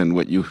service and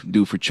what you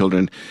do for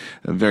children.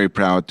 Very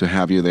proud to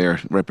have you there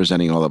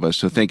representing all of us.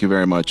 So thank you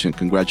very much, and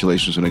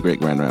congratulations on a great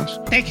Grand Rounds.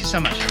 Thank you so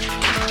much.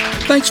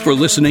 Thanks for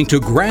listening to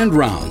Grand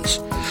Rounds.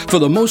 For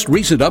the most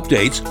recent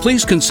updates,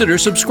 please consider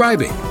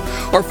subscribing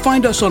or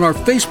find us on our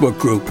Facebook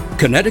group,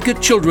 Connecticut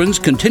Children's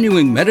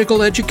Continuing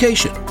Medical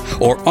Education,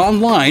 or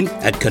online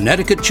at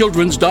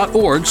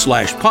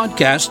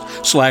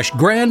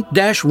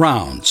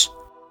connecticutchildrens.org/podcast/grand-rounds.